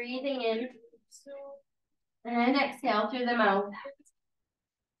 Breathing in. And exhale through the mouth.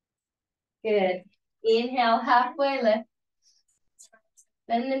 Good. Inhale, halfway lift.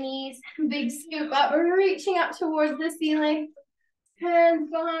 Bend the knees, big scoop up, reaching up towards the ceiling. Hands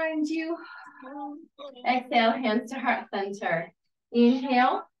behind you. Exhale, hands to heart center.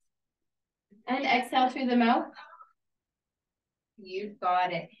 Inhale. And exhale through the mouth. You've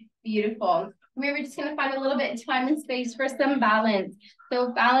got it. Beautiful. We're just going to find a little bit of time and space for some balance. So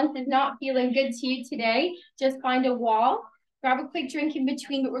if balance is not feeling good to you today, just find a wall. Grab a quick drink in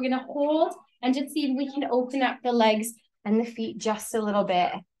between, but we're going to hold and just see if we can open up the legs and the feet just a little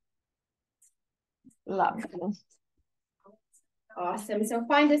bit. Lovely. Awesome. So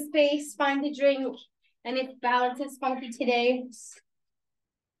find a space, find a drink, and if balance is funky today,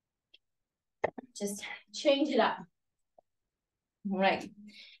 just change it up. All right.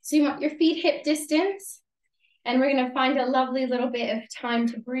 So you want your feet hip distance, and we're going to find a lovely little bit of time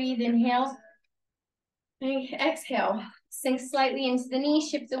to breathe. Inhale. And exhale. Sink slightly into the knee,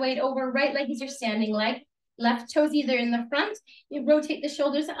 shift the weight over. Right leg is your standing leg. Left toes either in the front. You rotate the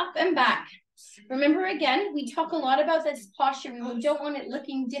shoulders up and back. Remember, again, we talk a lot about this posture. We don't want it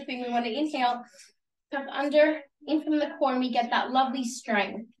looking dipping. We want to inhale, tuck under, in from the core, and we get that lovely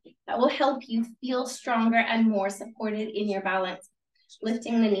strength. That will help you feel stronger and more supported in your balance.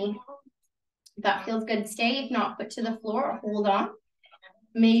 Lifting the knee. If that feels good, stay. If not, put to the floor or hold on.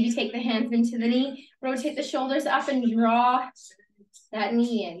 Maybe take the hands into the knee, rotate the shoulders up and draw that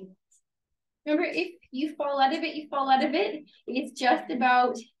knee in. Remember, if you fall out of it, you fall out of it. It's just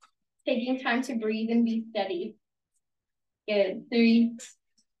about taking time to breathe and be steady. Good. 3.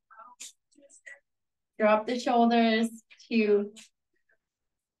 Drop the shoulders. 2.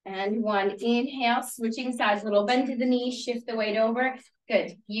 And 1. Inhale, switching sides, little bend to the knee, shift the weight over.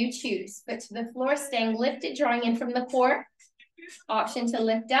 Good. You choose. Foot to the floor, staying lifted, drawing in from the core. Option to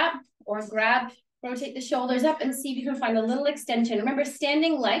lift up or grab, rotate the shoulders up and see if you can find a little extension. Remember,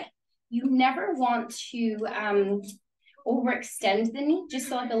 standing leg, you never want to overextend the knee, just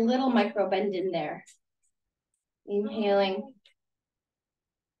like a little micro bend in there. Inhaling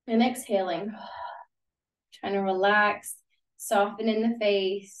and exhaling. Trying to relax, soften in the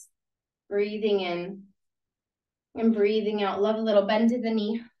face, breathing in and breathing out. Love a little bend to the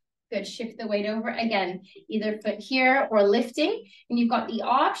knee. Good, shift the weight over. Again, either foot here or lifting, and you've got the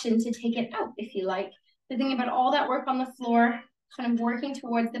option to take it out if you like. So think about all that work on the floor, kind of working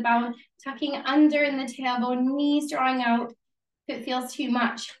towards the bow, tucking under in the tailbone, knees drawing out. If it feels too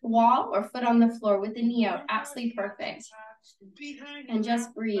much, wall or foot on the floor with the knee out, absolutely perfect. And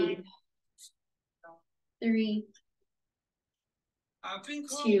just breathe. 3,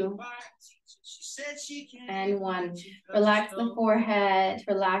 2, and 1. Relax the forehead,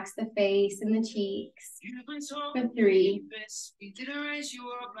 relax the face and the cheeks. For 3,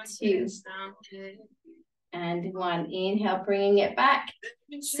 2, and 1. Inhale, bringing it back.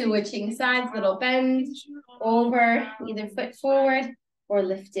 Switching sides, little bend over, either foot forward or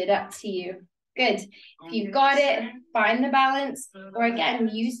lift it up to you. Good. If you've got it, find the balance, or again,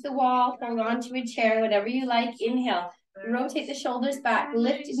 use the wall, hold on to a chair, whatever you like. Inhale, rotate the shoulders back,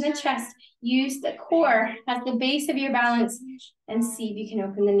 lift in the chest, use the core as the base of your balance, and see if you can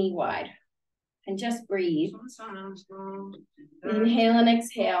open the knee wide. And just breathe. Inhale and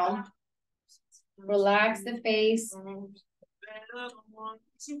exhale. Relax the face.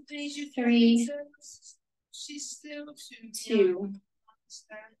 3, 2,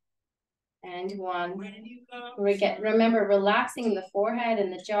 and 1. Remember, relaxing the forehead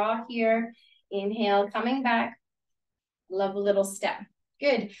and the jaw here. Inhale, coming back. Love a little step.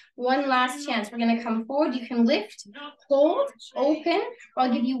 Good. One last chance. We're going to come forward. You can lift, hold, open.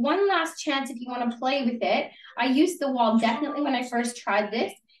 I'll give you one last chance if you want to play with it. I used the wall definitely when I first tried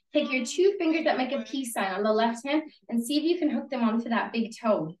this. Take your 2 fingers that make a peace sign on the left hand and see if you can hook them onto that big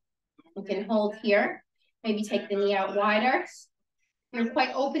toe. You can hold here. Maybe take the knee out wider. You're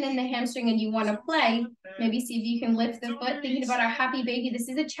quite open in the hamstring and you want to play. Maybe see if you can lift the foot. Thinking about our happy baby. This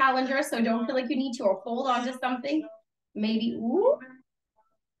is a challenger, so don't feel like you need to or hold on to something. Maybe, ooh.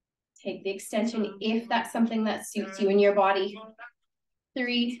 Take the extension if that's something that suits you in your body.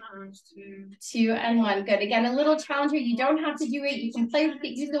 3, 2, and 1. Good. Again, a little challenger. You don't have to do it. You can play with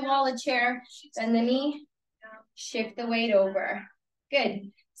it. Use the wall, a chair, bend the knee, Shift the weight over.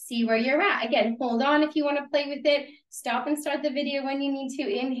 Good. See where you're at. Again, hold on if you want to play with it. Stop and start the video when you need to.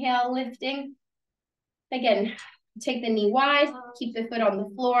 Inhale, lifting. Again, take the knee wide, keep the foot on the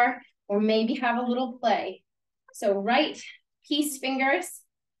floor, or maybe have a little play. So right peace fingers.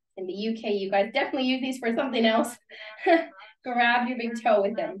 In the UK, you guys definitely use these for something else. Grab your big toe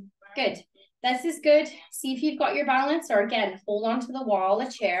with them. Good. This is good. See if you've got your balance, or again, hold on to the wall, a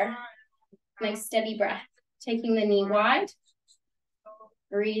chair. Nice steady breath. Taking the knee wide.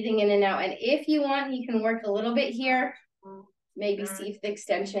 Breathing in and out. And if you want, you can work a little bit here. Maybe see if the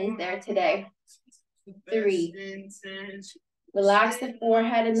extension's there today. 3. Relax the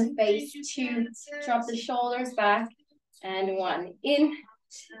forehead and the face. 2. Drop the shoulders back. And 1. In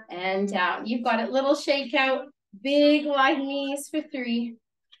and down. You've got it. Little shake out. Big wide knees for 3.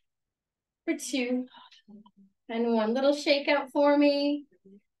 For 2. And 1. Little shake out for me.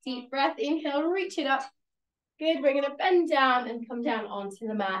 Deep breath. Inhale. Reach it up. Good. We're going to bend down and come down onto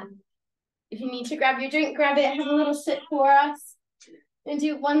the mat. If you need to grab your drink, grab it. Have a little sit for us. And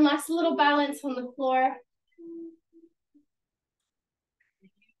do one last little balance on the floor.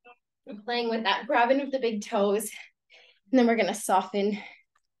 I'm playing with that, grabbing of the big toes. And then we're going to soften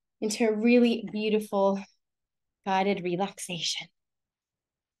into a really beautiful guided relaxation.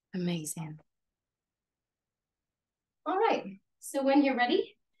 Amazing. All right. So when you're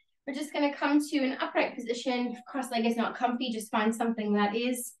ready, we're just going to come to an upright position. Cross-leg is not comfy. Just find something that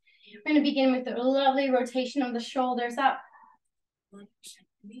is. We're going to begin with a lovely rotation of the shoulders up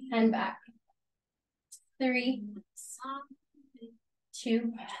and back. 3,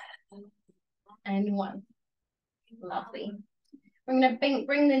 2, and 1. Lovely. We're going to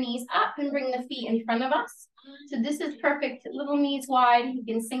bring the knees up and bring the feet in front of us. So this is perfect. Little knees wide. You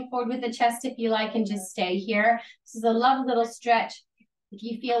can sink forward with the chest if you like and just stay here. This is a lovely little stretch. If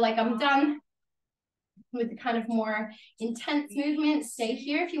you feel like I'm done with the kind of more intense movement, stay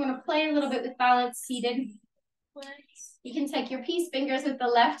here. If you want to play a little bit with balance, seated, you can take your peace fingers with the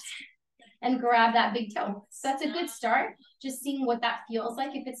left and grab that big toe. So that's a good start. Just seeing what that feels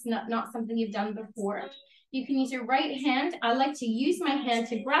like if it's not something you've done before. You can use your right hand. I like to use my hand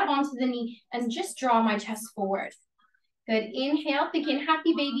to grab onto the knee and just draw my chest forward. Good. Inhale, thinking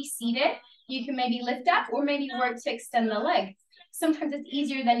happy baby seated. You can maybe lift up or maybe work to extend the leg. Sometimes it's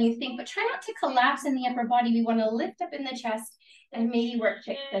easier than you think, but try not to collapse in the upper body. We want to lift up in the chest and maybe work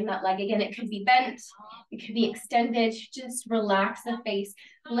to extend that leg. Again, it could be bent, it could be extended. Just relax the face,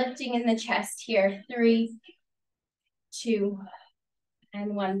 lifting in the chest here. 3, 2,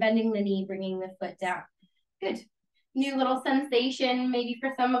 and 1. Bending the knee, bringing the foot down. Good. New little sensation, maybe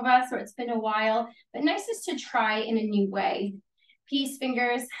for some of us, or it's been a while, but nice is to try in a new way. Peace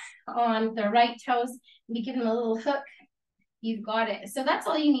fingers on the right toes. Maybe give them a little hook. You've got it. So that's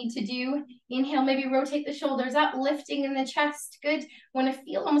all you need to do. Inhale, maybe rotate the shoulders up, lifting in the chest. Good. Want to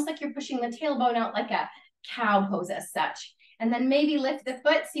feel almost like you're pushing the tailbone out like a cow pose as such. And then maybe lift the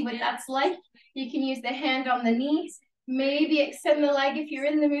foot, see what that's like. You can use the hand on the knees. Maybe extend the leg if you're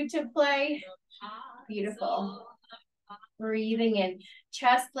in the mood to play. Beautiful. Breathing in.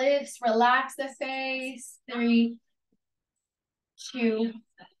 Chest lifts, relax the face. 3, 2,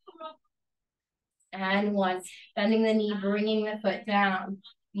 and 1. Bending the knee, bringing the foot down.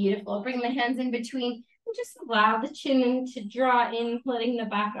 Beautiful. Bring the hands in between. And just allow the chin to draw in, letting the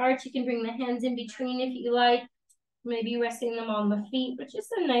back arch. You can bring the hands in between if you like. Maybe resting them on the feet, but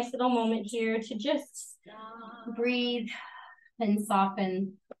just a nice little moment here to just breathe and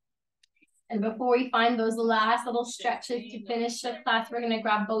soften. And before we find those last little stretches to finish the class, we're going to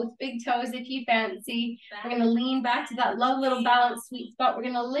grab both big toes if you fancy. We're going to lean back to that low little balanced sweet spot. We're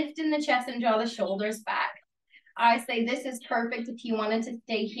going to lift in the chest and draw the shoulders back. I say this is perfect if you wanted to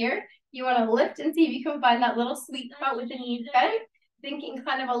stay here. You want to lift and see if you can find that little sweet spot with the knees bent. Thinking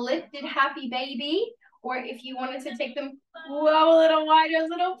kind of a lifted happy baby. Or if you wanted to take them a little wider,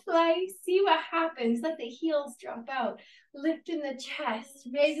 little play, see what happens. Let the heels drop out. Lift in the chest.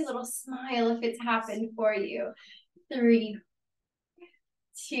 Maybe a little smile if it's happened for you. 3,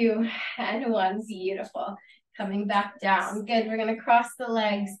 2, and 1. Beautiful. Coming back down. Good. We're going to cross the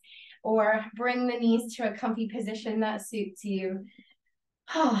legs or bring the knees to a comfy position that suits you.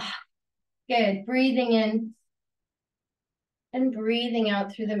 Good. Breathing in and breathing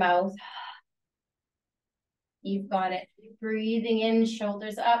out through the mouth. You've got it. Breathing in,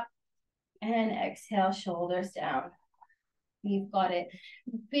 shoulders up, and exhale, shoulders down. You've got it.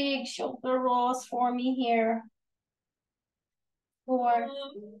 Big shoulder rolls for me here. 4,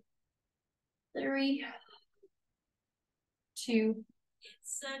 3, 2,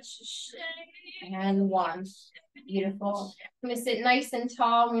 And one. Beautiful. I'm going to sit nice and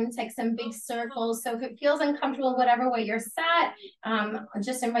tall. I'm going to take some big circles. So if it feels uncomfortable, whatever way you're sat, I'll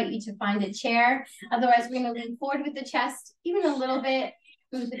just invite you to find a chair. Otherwise, we're going to lean forward with the chest, even a little bit.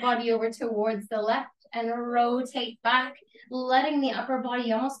 Move the body over towards the left and rotate back, letting the upper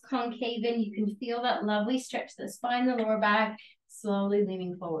body almost concave in. You can feel that lovely stretch the spine, the lower back, slowly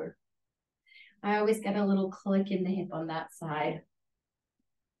leaning forward. I always get a little click in the hip on that side.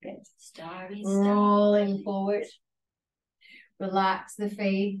 Good. Rolling forward. Relax the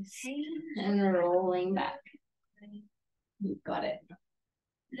face and rolling back. You've got it.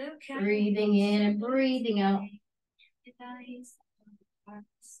 Breathing in and breathing out.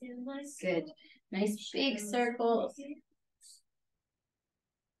 Good. Nice big circles.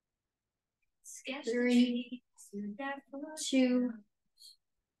 3, 2.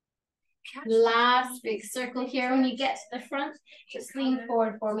 Last big circle here. When you get to the front, just lean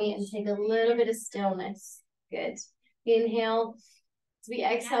forward for me and take a little bit of stillness. Good. Inhale. As we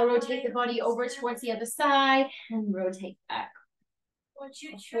exhale, rotate the body over towards the other side and rotate back.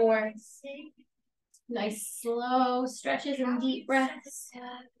 4. Nice slow stretches and deep breaths.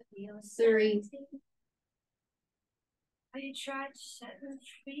 3.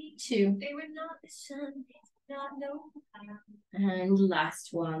 2. And last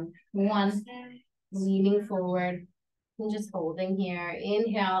one. 1. Leaning forward and just holding here.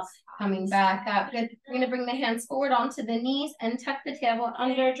 Inhale, coming back up. Good. We're going to bring the hands forward onto the knees and tuck the tailbone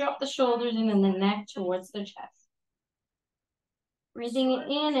under. Drop the shoulders in and the neck towards the chest. Breathing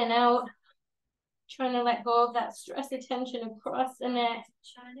in and out. Trying to let go of that stress of tension across the neck.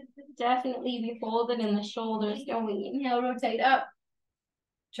 Definitely be holding in the shoulders. Going. Inhale, rotate up.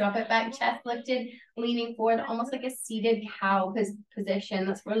 Drop it back, chest lifted, leaning forward, almost like a seated cow position.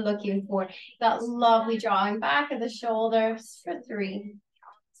 That's what we're looking for. That lovely drawing back of the shoulders for 3,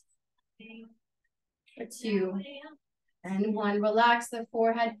 for 2, and 1. Relax the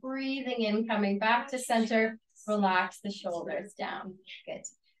forehead, breathing in, coming back to center. Relax the shoulders down. Good.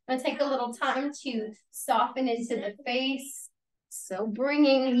 I'm going to take a little time to soften into the face. So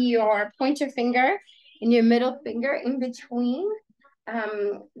bringing your pointer finger and your middle finger in between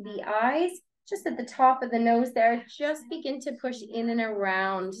the eyes, just at the top of the nose there, just begin to push in and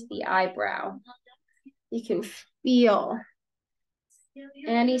around the eyebrow. You can feel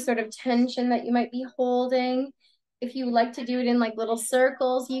any sort of tension that you might be holding. If you would like to do it in like little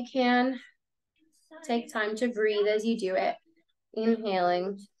circles, you can. Take time to breathe as you do it.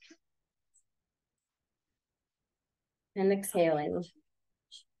 Inhaling and exhaling.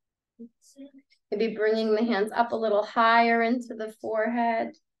 Maybe bringing the hands up a little higher into the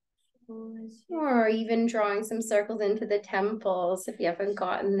forehead, or even drawing some circles into the temples. If you haven't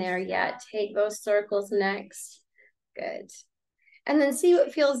gotten there yet, take those circles next. Good. And then see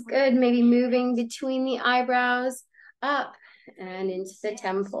what feels good, maybe moving between the eyebrows, up and into the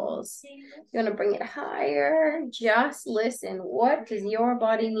temples. You want to bring it higher. Just listen. What does your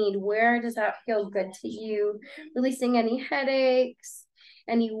body need? Where does that feel good to you? Releasing any headaches,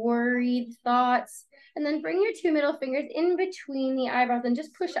 any worried thoughts, and then bring your 2 middle fingers in between the eyebrows and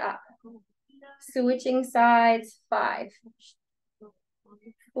just push up. Switching sides. 5,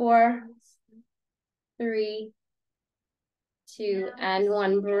 4, 3, 2, and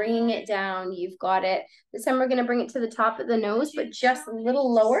 1. Bringing it down. You've got it. This time we're going to bring it to the top of the nose, but just a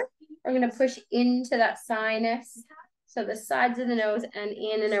little lower. We're going to push into that sinus. So the sides of the nose and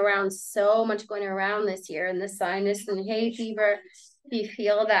in and around. So much going around this year in the sinus and hay fever. If you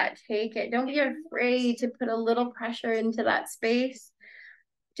feel that, take it. Don't be afraid to put a little pressure into that space.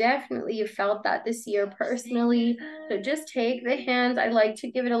 Definitely you felt that this year personally. So just take the hands. I like to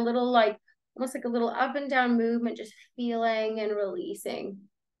give it a little almost like a little up and down movement, just feeling and releasing.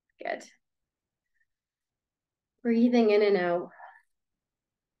 Good. Breathing in and out.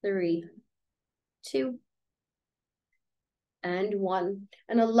 3, 2, and 1.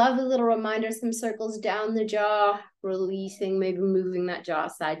 And a lovely little reminder, some circles down the jaw, releasing, maybe moving that jaw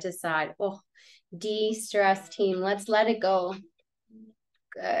side to side. Oh, de-stress team. Let's let it go.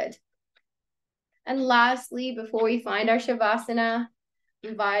 Good. And lastly, before we find our Shavasana,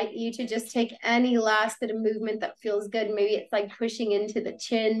 invite you to just take any last bit of movement that feels good. Maybe it's like pushing into the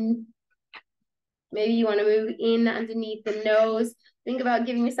chin. Maybe you want to move in underneath the nose. Think about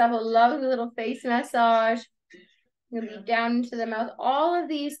giving yourself a lovely little face massage. You'll be down into the mouth. All of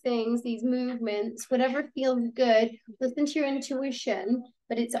these things, these movements, whatever feels good, listen to your intuition,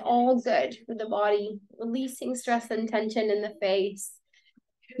 but it's all good for the body. Releasing stress and tension in the face.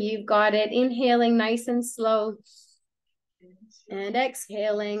 You've got it. Inhaling nice and slow. And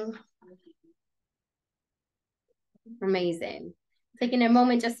exhaling. Amazing. Taking a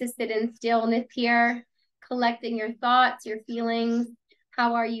moment just to sit in stillness here, collecting your thoughts, your feelings.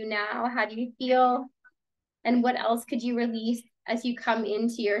 How are you now? How do you feel? And what else could you release as you come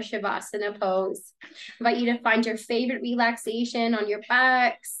into your Shavasana pose? I invite you to find your favorite relaxation on your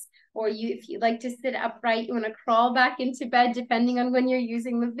backs, or if you like to sit upright, you want to crawl back into bed, depending on when you're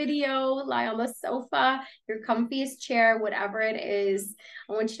using the video, lie on the sofa, your comfiest chair, whatever it is.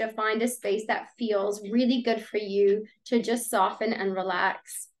 I want you to find a space that feels really good for you to just soften and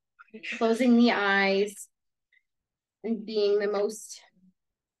relax. Closing the eyes and being the most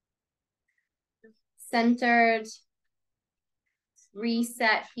centered,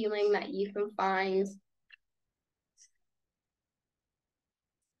 reset feeling that you can find.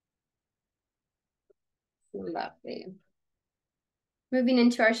 Lovely. Moving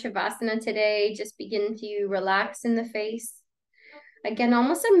into our Shavasana today, just begin to relax in the face. Again,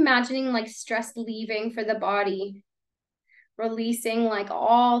 almost imagining like stress leaving for the body, releasing like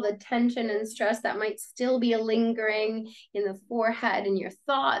all the tension and stress that might still be lingering in the forehead and your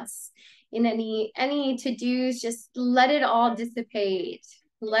thoughts, in any to-dos. Just let it all dissipate.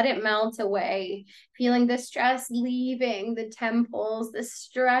 Let it melt away, feeling the stress leaving the temples, the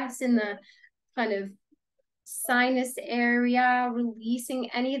stress in the kind of sinus area, releasing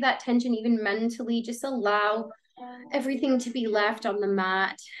any of that tension, even mentally. Just allow everything to be left on the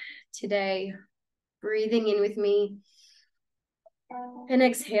mat today. Breathing in with me and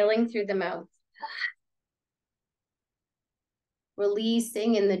exhaling through the mouth.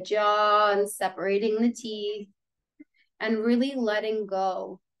 Releasing in the jaw and separating the teeth, and really letting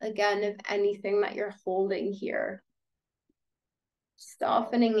go again of anything that you're holding here.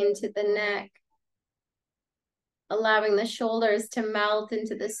 Softening into the neck, allowing the shoulders to melt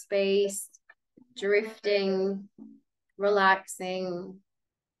into the space, drifting, relaxing,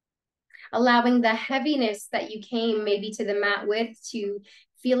 allowing the heaviness that you came maybe to the mat with to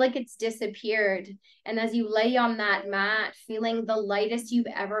feel like it's disappeared. And as you lay on that mat, feeling the lightest you've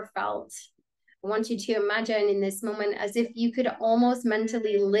ever felt, I want you to imagine in this moment as if you could almost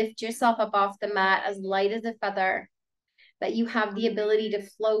mentally lift yourself up off the mat as light as a feather, that you have the ability to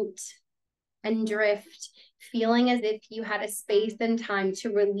float and drift, feeling as if you had a space and time to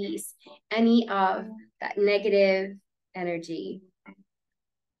release any of that negative energy.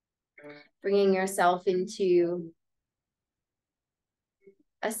 Bringing yourself into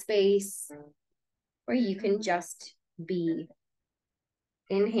a space where you can just be.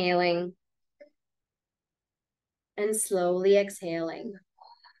 Inhaling and slowly exhaling.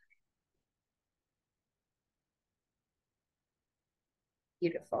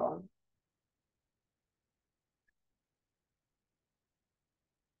 Beautiful.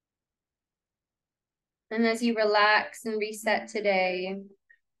 And as you relax and reset today,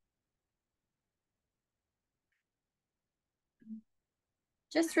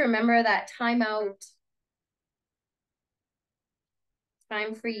 just remember that time out,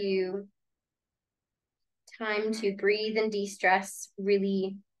 time for you, time to breathe and de-stress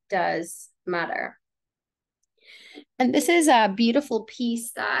really does matter. And this is a beautiful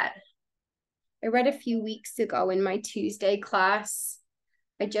piece that I read a few weeks ago in my Tuesday class.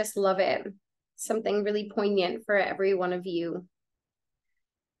 I just love it. Something really poignant for every one of you.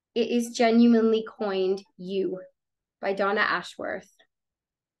 It is genuinely coined You by Donna Ashworth.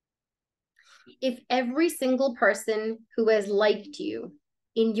 If every single person who has liked you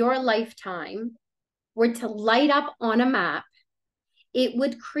in your lifetime were to light up on a map, it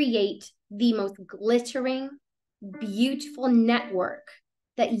would create the most glittering, beautiful network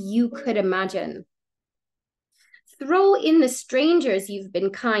that you could imagine. Throw in the strangers you've been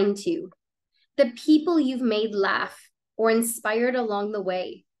kind to, the people you've made laugh or inspired along the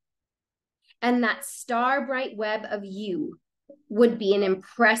way, and that star-bright web of you would be an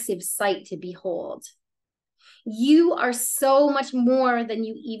impressive sight to behold. You are so much more than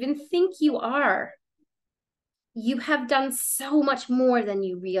you even think you are. You have done so much more than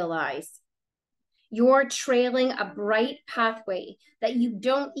you realize. You're trailing a bright pathway that you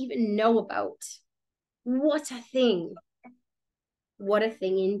don't even know about. What a thing. What a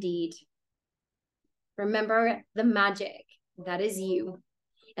thing indeed. Remember the magic that is you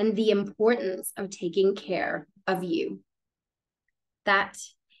and the importance of taking care of you. That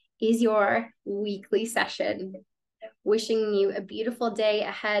is your weekly session. Wishing you a beautiful day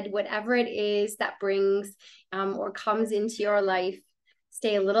ahead, whatever it is that brings or comes into your life.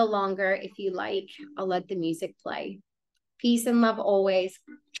 Stay a little longer if you like. I'll let the music play. Peace and love always.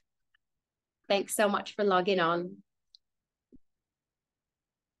 Thanks so much for logging on.